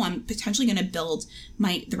like, oh, I'm potentially going to build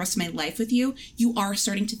the rest of my life with you, you are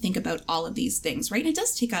starting to think about all of these things, right? And it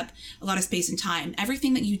does take up a lot of space and time.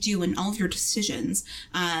 Everything that you do and all of your decisions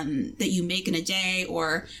that you make in a day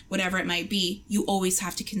or whatever it might be, you always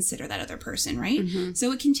have to consider that other person, right? Mm-hmm.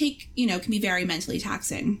 So it can can be very mentally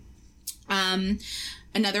taxing.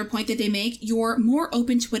 Another point that they make, you're more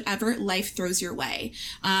open to whatever life throws your way.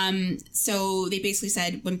 So they basically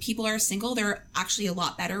said when people are single, they're actually a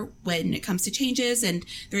lot better when it comes to changes and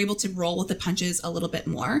they're able to roll with the punches a little bit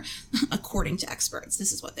more, according to experts.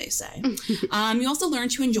 This is what they say. You also learn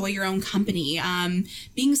to enjoy your own company.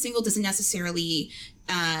 Being single doesn't necessarily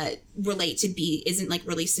isn't like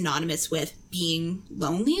really synonymous with being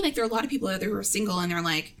lonely. Like there are a lot of people out there who are single and they're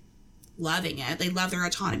like, loving it. They love their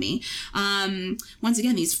autonomy. Once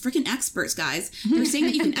again, these freaking experts, guys, they're saying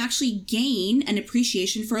that you can actually gain an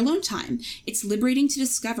appreciation for alone time. It's liberating to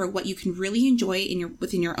discover what you can really enjoy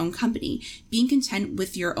within your own company. Being content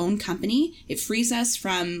with your own company, it frees us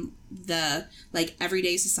from the like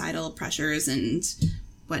everyday societal pressures and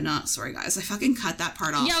whatnot. Sorry, guys, I fucking cut that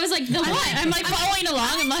part off. Yeah, I was like, I'm like following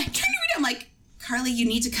along. I'm like, trying to read it. I'm like, Carly, you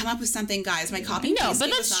need to come up with something, guys. My copy. No, but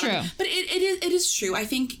that's true. But it is true. I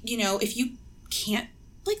think, you know, if you can't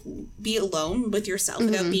like be alone with yourself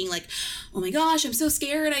without being like, oh my gosh, I'm so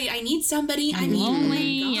scared. I need somebody. I'm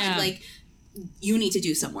lonely. Oh my God. Yeah. Like you need to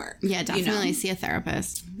do some work. Yeah, definitely you know? see a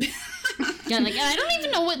therapist. Yeah, like I don't even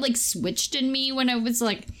know what like switched in me when I was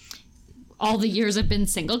like all the years I've been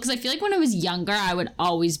single, because I feel like when I was younger I would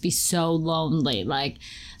always be so lonely. Like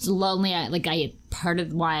so lonely. I part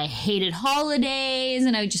of why I hated holidays,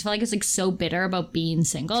 and I just felt like I was like so bitter about being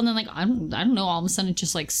single. And then like I don't know, all of a sudden it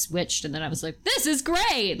just like switched, and then I was like, this is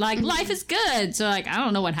great, like life is good. So like I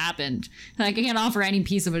don't know what happened. Like I can't offer any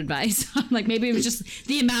piece of advice. Like maybe it was just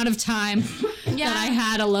the amount of time that I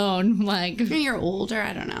had alone. Like you're older,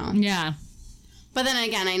 I don't know. Yeah. But then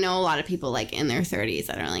again, I know a lot of people like in their 30s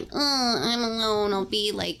that are like, oh, I'm alone, I'll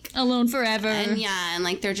be like alone forever. And yeah, and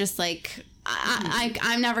like they're just like,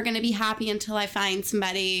 I'm never going to be happy until I find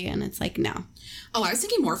somebody. And it's like, no. Oh, I was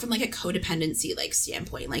thinking more from like a codependency like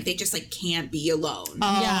standpoint. Like they just like can't be alone.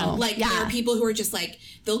 Oh, yeah. Like there are people who are just like,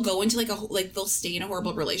 they'll go into like they'll stay in a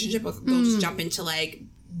horrible relationship, but they'll just jump into like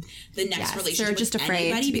the next relationship they're just with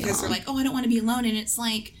afraid anybody because they're like, oh, I don't want to be alone. And it's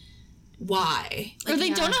like, why? Like, or they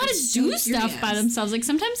don't know how to do stuff by themselves. Like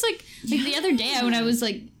sometimes like the other day when I was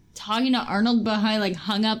like talking to Arnold behind, like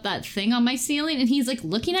hung up that thing on my ceiling, and he's like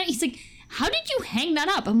looking at it, he's like, how did you hang that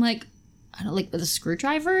up? I'm like, I don't, like with a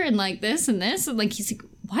screwdriver and like this and this, and like he's like,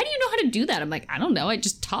 why do you know how to do that? I'm like, I don't know, I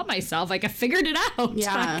just taught myself, like I figured it out.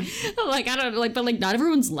 Yeah. Like I don't like, but like not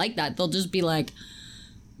everyone's like that. They'll just be like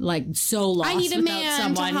so lost. I need a without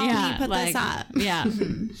man someone. to help Yeah, me put like, this up. Yeah.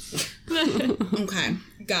 Okay,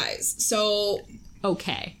 guys. So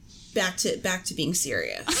Okay. back to being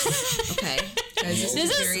serious. Okay, guys, this is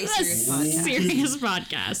a very serious podcast. Serious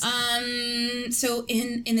podcast. So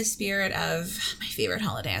in the spirit of my favorite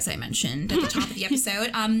holiday, as I mentioned at the top of the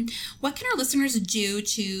episode, what can our listeners do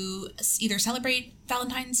to either celebrate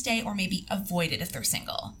Valentine's Day or maybe avoid it if they're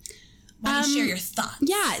single? Why don't you share your thoughts?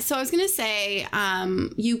 Yeah, so I was going to say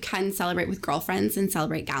you can celebrate with girlfriends and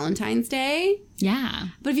celebrate Valentine's Day. Yeah.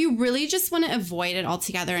 But if you really just want to avoid it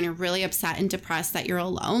altogether and you're really upset and depressed that you're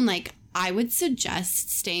alone, like I would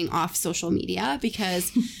suggest staying off social media,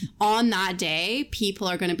 because on that day, people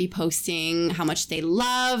are going to be posting how much they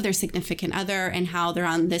love their significant other and how they're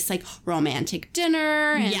on this like romantic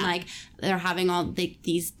dinner and like they're having all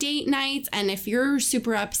these date nights. And if you're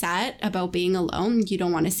super upset about being alone, you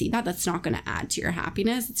don't want to see that. That's not going to add to your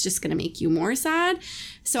happiness. It's just going to make you more sad.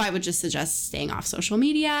 So I would just suggest staying off social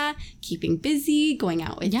media, keeping busy, going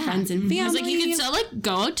out with friends and family. It's like you could still like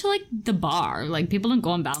go out to like the bar. Like people don't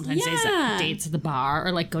go on Valentine's Day dates at the bar,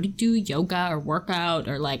 or like go to do yoga or workout,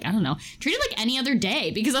 or like I don't know, treat it like any other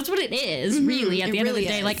day, because that's what it is really at the end of the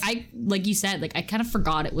day. Like you said, like I kind of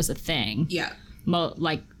forgot it was a thing. Yeah.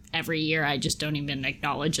 Like every year I just don't even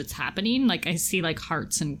acknowledge it's happening. Like I see like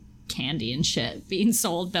hearts and candy and shit being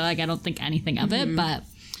sold, but like I don't think anything of it. But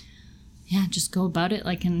yeah, just go about it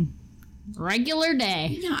like in regular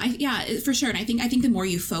day. Yeah, for sure. And I think the more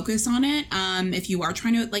you focus on it, if you are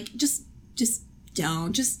trying to like just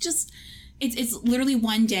don't just it's literally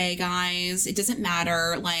one day, guys. It doesn't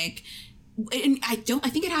matter. Like And I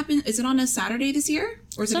think it happened. Is it on a Saturday this year?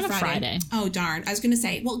 Or is it It's a on a Friday? Oh, darn. I was going to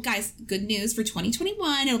say, well, guys, good news for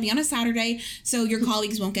 2021. It'll be on a Saturday. So your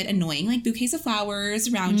colleagues won't get annoying, like bouquets of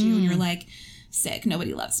flowers around you. And you're like, sick.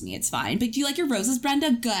 Nobody loves me. It's fine. But do you like your roses,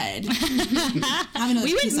 Brenda? Good.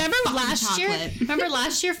 We went, remember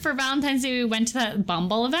last year for Valentine's Day, we went to that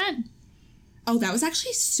Bumble event? Oh, that was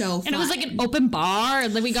actually so fun. And it was like an open bar,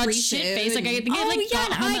 and then we got Free shit-faced. food. Like, I think I like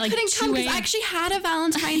got home at I like couldn't 2 come because a.m. I actually had a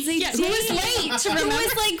Valentine's Day Yeah, date. who was late? Who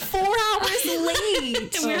was like 4 hours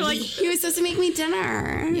late. And we were like, he was supposed to make me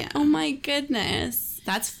dinner. Yeah. Oh my goodness.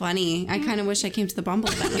 That's funny. I kind of wish I came to the Bumble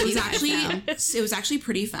event. It was actually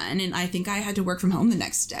pretty fun, and I think I had to work from home the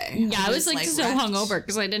next day. yeah, I was like so wrecked. hungover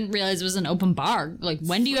because I didn't realize it was an open bar. Like,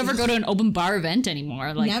 when do you ever go to an open bar event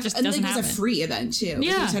anymore? Like, Never, just and doesn't like, it happen. was a free event too. Like,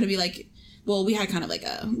 Yeah. it was had to be like, well, we had kind of like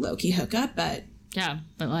a low key hookup, but Yeah,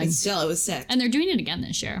 but like, still, it was sick. and they're doing it again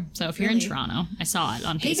this year. So if you're in Really? Toronto, I saw it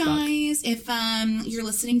on Hey Facebook. guys, if you're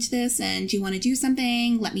listening to this and you want to do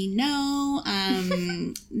something, let me know.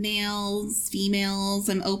 Males, females,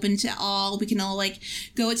 I'm open to all. We can all like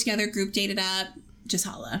go together, group date it up. Just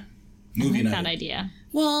holla. Movie That night. idea.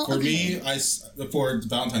 Well, For okay. me, for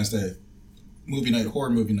Valentine's Day, movie night, horror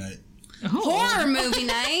movie night. Oh. Horror movie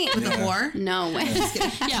night. With a whore. No way.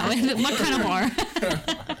 Yeah, what kind of horror?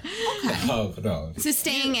 Oh no. So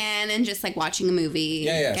staying in and just like watching a movie.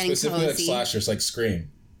 Yeah. Getting Specifically like cozy. slashers, like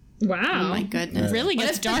Scream. Wow. Oh my goodness. Really What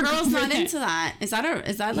gets if the dark. girl's not over there. into that? Is that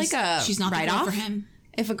like a She's not the write girl off for him.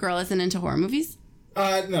 if a girl isn't into horror movies?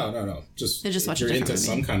 No. Just They just watch if a you're different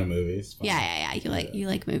into movie. some kind of movies. fine. Yeah. You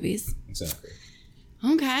like movies. Exactly.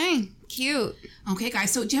 Okay. Cute. Okay,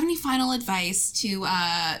 guys. So, do you have any final advice to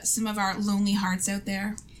some of our lonely hearts out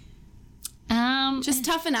there? Just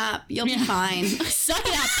toughen up. You'll be fine. Suck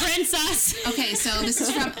it up, princess. Okay, so this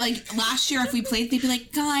is from like last year. If we played, they'd be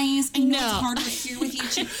like, "Guys, I know No. it's hard. We're here with you.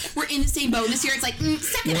 Too. We're in the same boat." This year, it's like,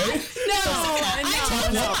 "Suck it up."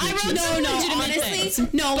 Honestly,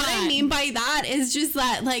 no. What I mean by that is just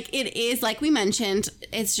that, like, it is like we mentioned.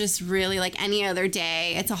 It's just really like any other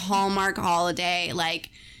day. It's a Hallmark holiday. Like,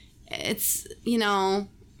 it's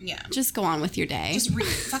Yeah. just go on with your day. Just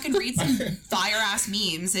fucking read some fire ass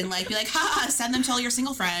memes and like be like, "Ha! Send them to all your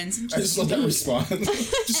single friends." And I just love that response.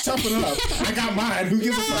 Just toughen it up. I got mine. Who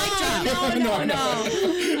gives a fuck? no.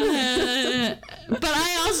 But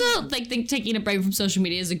I also think taking a break from social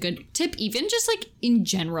media is a good tip, even just like in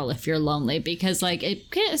general if you're lonely, because like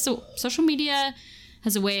so social media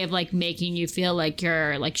has a way of like making you feel like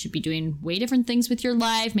you're like should be doing way different things with your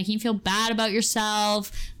life, making you feel bad about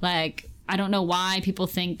yourself. Like, I don't know why people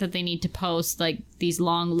think that they need to post like these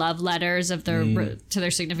long love letters of their to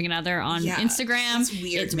their significant other on Yeah, Instagram. that's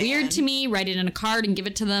weird, It's man. weird to me. Write it in a card and give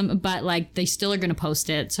it to them, but like they still are going to post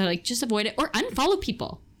it. So like just avoid it or unfollow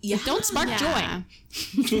people. Yeah. Like, don't spark joy.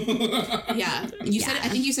 yeah, you said it, I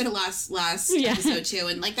think you said it last Yeah. episode too,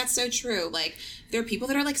 and like that's so true. Like there are people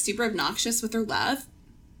that are like super obnoxious with their love.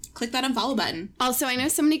 Click that unfollow button. Also, I know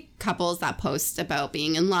so many couples that post about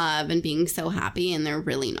being in love and being so happy, and they're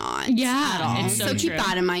really not. Yeah, at all. it's so keep true.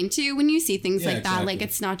 that in mind too when you see things Yeah, like that. exactly. Like,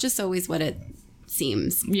 it's not just always what it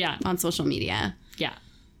seems. Yeah. On social media. Yeah,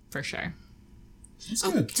 for sure. It's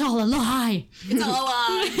good. It's all a lie. It's all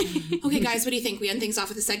okay, guys. What do you think? We end things off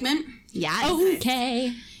with a segment. Yeah.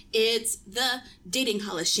 Okay. It's the Dating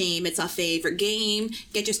Hall of Shame. It's our favorite game.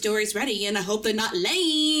 Get your stories ready, and I hope they're not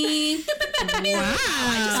lame. Wow.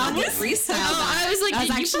 I just freestyle that. I was like, That's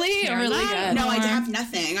did you actually prepare really that? good. No, I have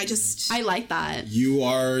nothing. I like that. You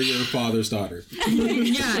are your father's daughter.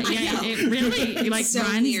 Yeah, it really like So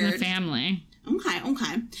runs in weird. the family. Okay.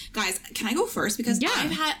 Guys, can I go first? Because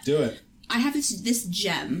Yeah. Do it. I have this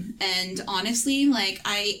gem, and honestly, like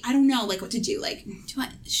I don't know like what to do. Like,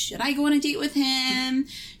 should I go on a date with him?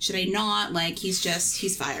 Should I not? Like, he's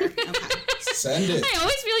fire. Okay. Send it. I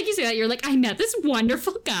always feel like you say that. You're like, I met this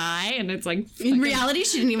wonderful guy, and it's like, In reality,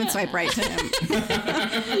 she didn't even swipe right to him.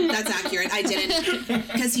 That's accurate. I didn't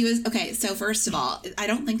because he was okay. So first of all, I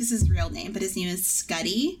don't think this is his real name, but his name is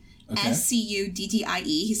Scuddy. Okay. Scuddie.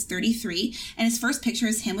 He's 33, and his first picture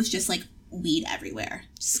is him with just like weed everywhere,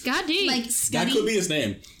 Scotty. like That Scuddy, could be his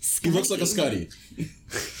name. He looks like a Scuddy.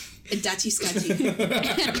 a Dutty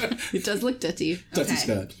Scuddy. It does look ditty. That's his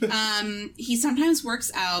Okay. Scud. He sometimes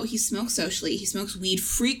works out. He smokes socially. He smokes weed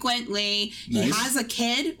frequently. He Nice. has a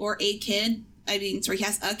kid or a kid. I mean, sorry, he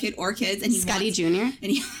has a kid or kids, and he Scotty wants, Jr.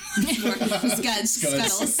 and he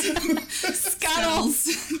Scuddles.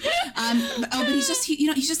 But he's just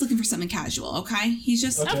he's just looking for something casual. Okay, he's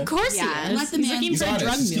just. Okay. Of course Yeah. he is. Let the He's man- looking He's for a honest.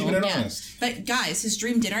 drug He's keeping mule. it Yeah. honest. But guys, his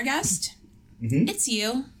dream dinner guest, it's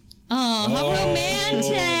you. Oh, how Oh.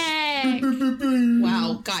 romantic. Sick.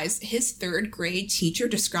 Wow, guys, his 3rd grade teacher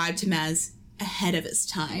described him as ahead of his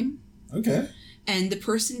time. Okay. And the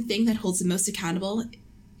thing that holds him most accountable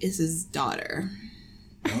is his daughter.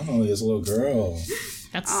 Oh, he has a little girl.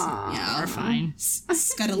 That's horrifying.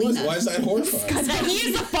 Scuttalina. Why is that horrifying? That he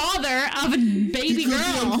is the father of a baby He could be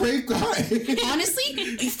a girl. great guy.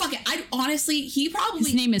 Honestly, fuck it. He probably.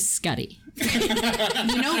 His name is Scuddy.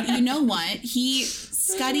 You know what?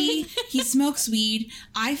 Scuddy, he smokes weed.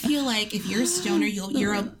 I feel like if you're a stoner,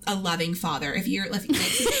 you're a loving father. If you're like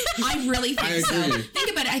I really think so. agree.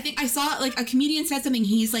 Think about it. I think I saw like a comedian said something.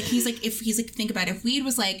 He's like think about it. If weed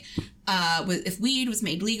was like if weed was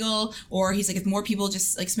made legal, or he's like if more people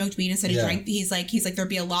just like smoked weed instead of drank, he's like there'd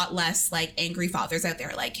be a lot less like angry fathers out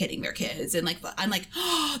there like hitting their kids, and like I'm like,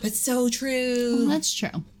 oh, that's so true. Well, that's true.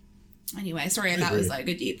 Anyway, sorry, that was like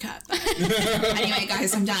a deep cut. But anyway,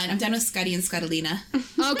 guys, I'm done. I'm done with Scuddy and Scuttalina.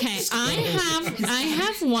 Okay, I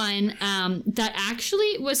have one that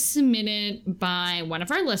actually was submitted by one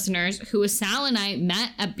of our listeners who was Sal and I met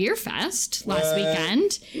at Beer Fest last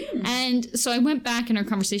weekend. And so I went back in our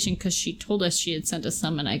conversation because she told us she had sent us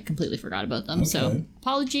some and I completely forgot about them. So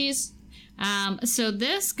apologies. So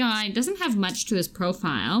this guy doesn't have much to his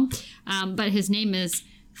profile, but his name is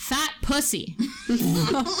Fat Pussy.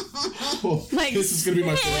 Like, This is gonna be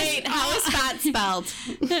my wait, how is fat spelled?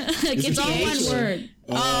 Like, it's all one word.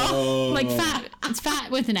 Oh. Like fat. It's fat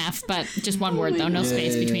with an F, but just one word though. No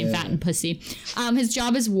space between fat and pussy. His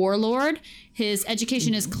job is warlord. His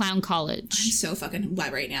education is clown college. I'm so fucking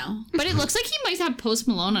wet right now. But it looks like he might have Post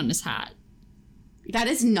Malone on his hat. That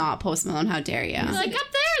is not Post Malone. How dare you? Like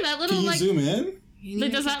up there, that little Can you like. zoom in?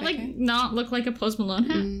 Like, does that like not look like a Post Malone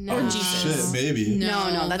hat? No. Or Jesus? Shit, maybe.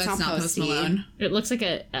 No, that's not Post Posty. Malone. It looks like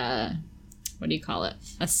a what do you call it?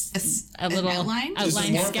 A little an outline? Is this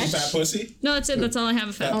more from sketch. Fat Pussy? No, that's it. That's all I have.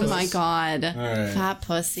 A fat Oh puss. my god. Alright. Fat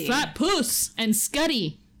pussy. Fat puss and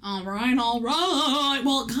Scuddy. All right.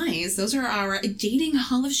 Well, guys, those are our dating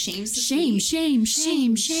Hall of Shames. this Shame, week. shame,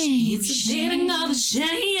 shame, shame. It's the dating Hall of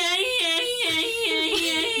Shame.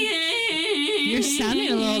 You're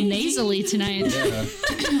sounding a little nasally tonight. Yeah.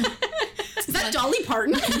 Is that Dolly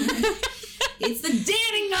Parton? It's the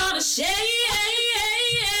dating Hall of Shame.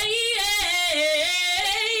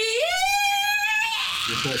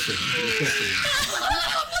 You're pushing. You're pushing.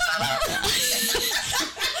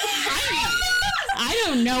 I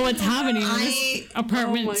don't know what's happening in this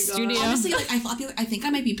apartment Oh my God. studio. Honestly, like I think I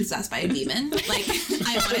might be possessed by a demon. Like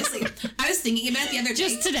I was thinking about it the other day.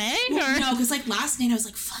 Just today? Well, Or? no, because like last night I was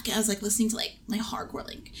like, fuck it. I was like listening to like hardcore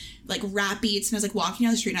like rap beats, and I was like walking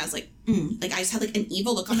down the street and I was like, like I just had like an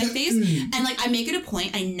evil look on my face, and like I make it a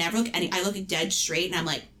point. I never look I look dead straight, and I'm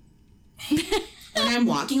like. When I'm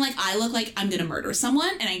walking, like I look like I'm gonna murder someone,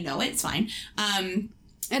 and I know it. It's fine. It's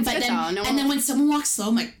But good then, though. No and then when someone walks slow,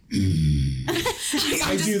 I'm like,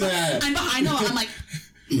 I do that. I'm behind them. I'm like,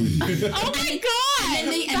 Oh my god!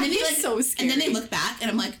 and then they like, so and then they look back,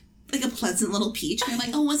 and I'm like a pleasant little peach, and they're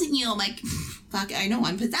like, oh, wasn't you? I'm like, fuck, I know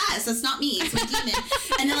I'm possessed. That's not me. It's my demon.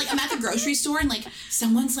 And then like I'm at the grocery store, and like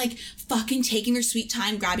someone's like fucking taking their sweet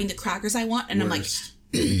time grabbing the crackers I want, and I'm like.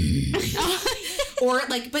 Or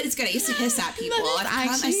like, but it's good. I used to hiss at people.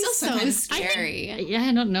 Actually, I still so sometimes scary. Yeah,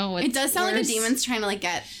 I don't know. It does sound like a demon's trying to like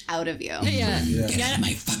get out of you. Yeah. Get out of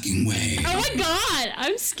my fucking way. Oh my god!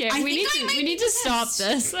 I'm scared. I We need think I might to be to stop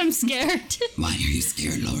this. I'm scared. Why are you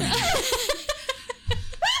scared, Laura?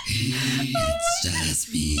 It's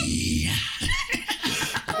just me.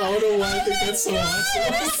 I don't know why I think that's so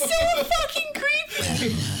awesome. So fucking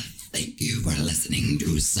creepy. Well, thank you for listening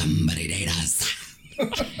to Somebody Date Us.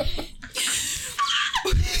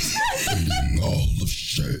 All of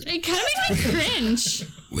shit. It kind of makes me cringe.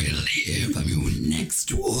 We'll hear from you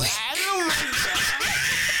next week.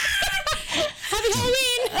 Happy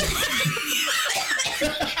Halloween.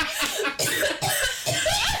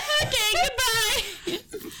 Okay, goodbye.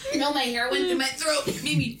 no, my hair went through my throat. It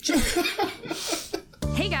made me choke.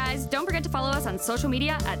 Hey guys, don't forget to follow us on social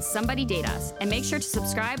media at Somebody Date Us, and make sure to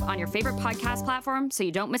subscribe on your favorite podcast platform so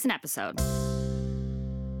you don't miss an episode.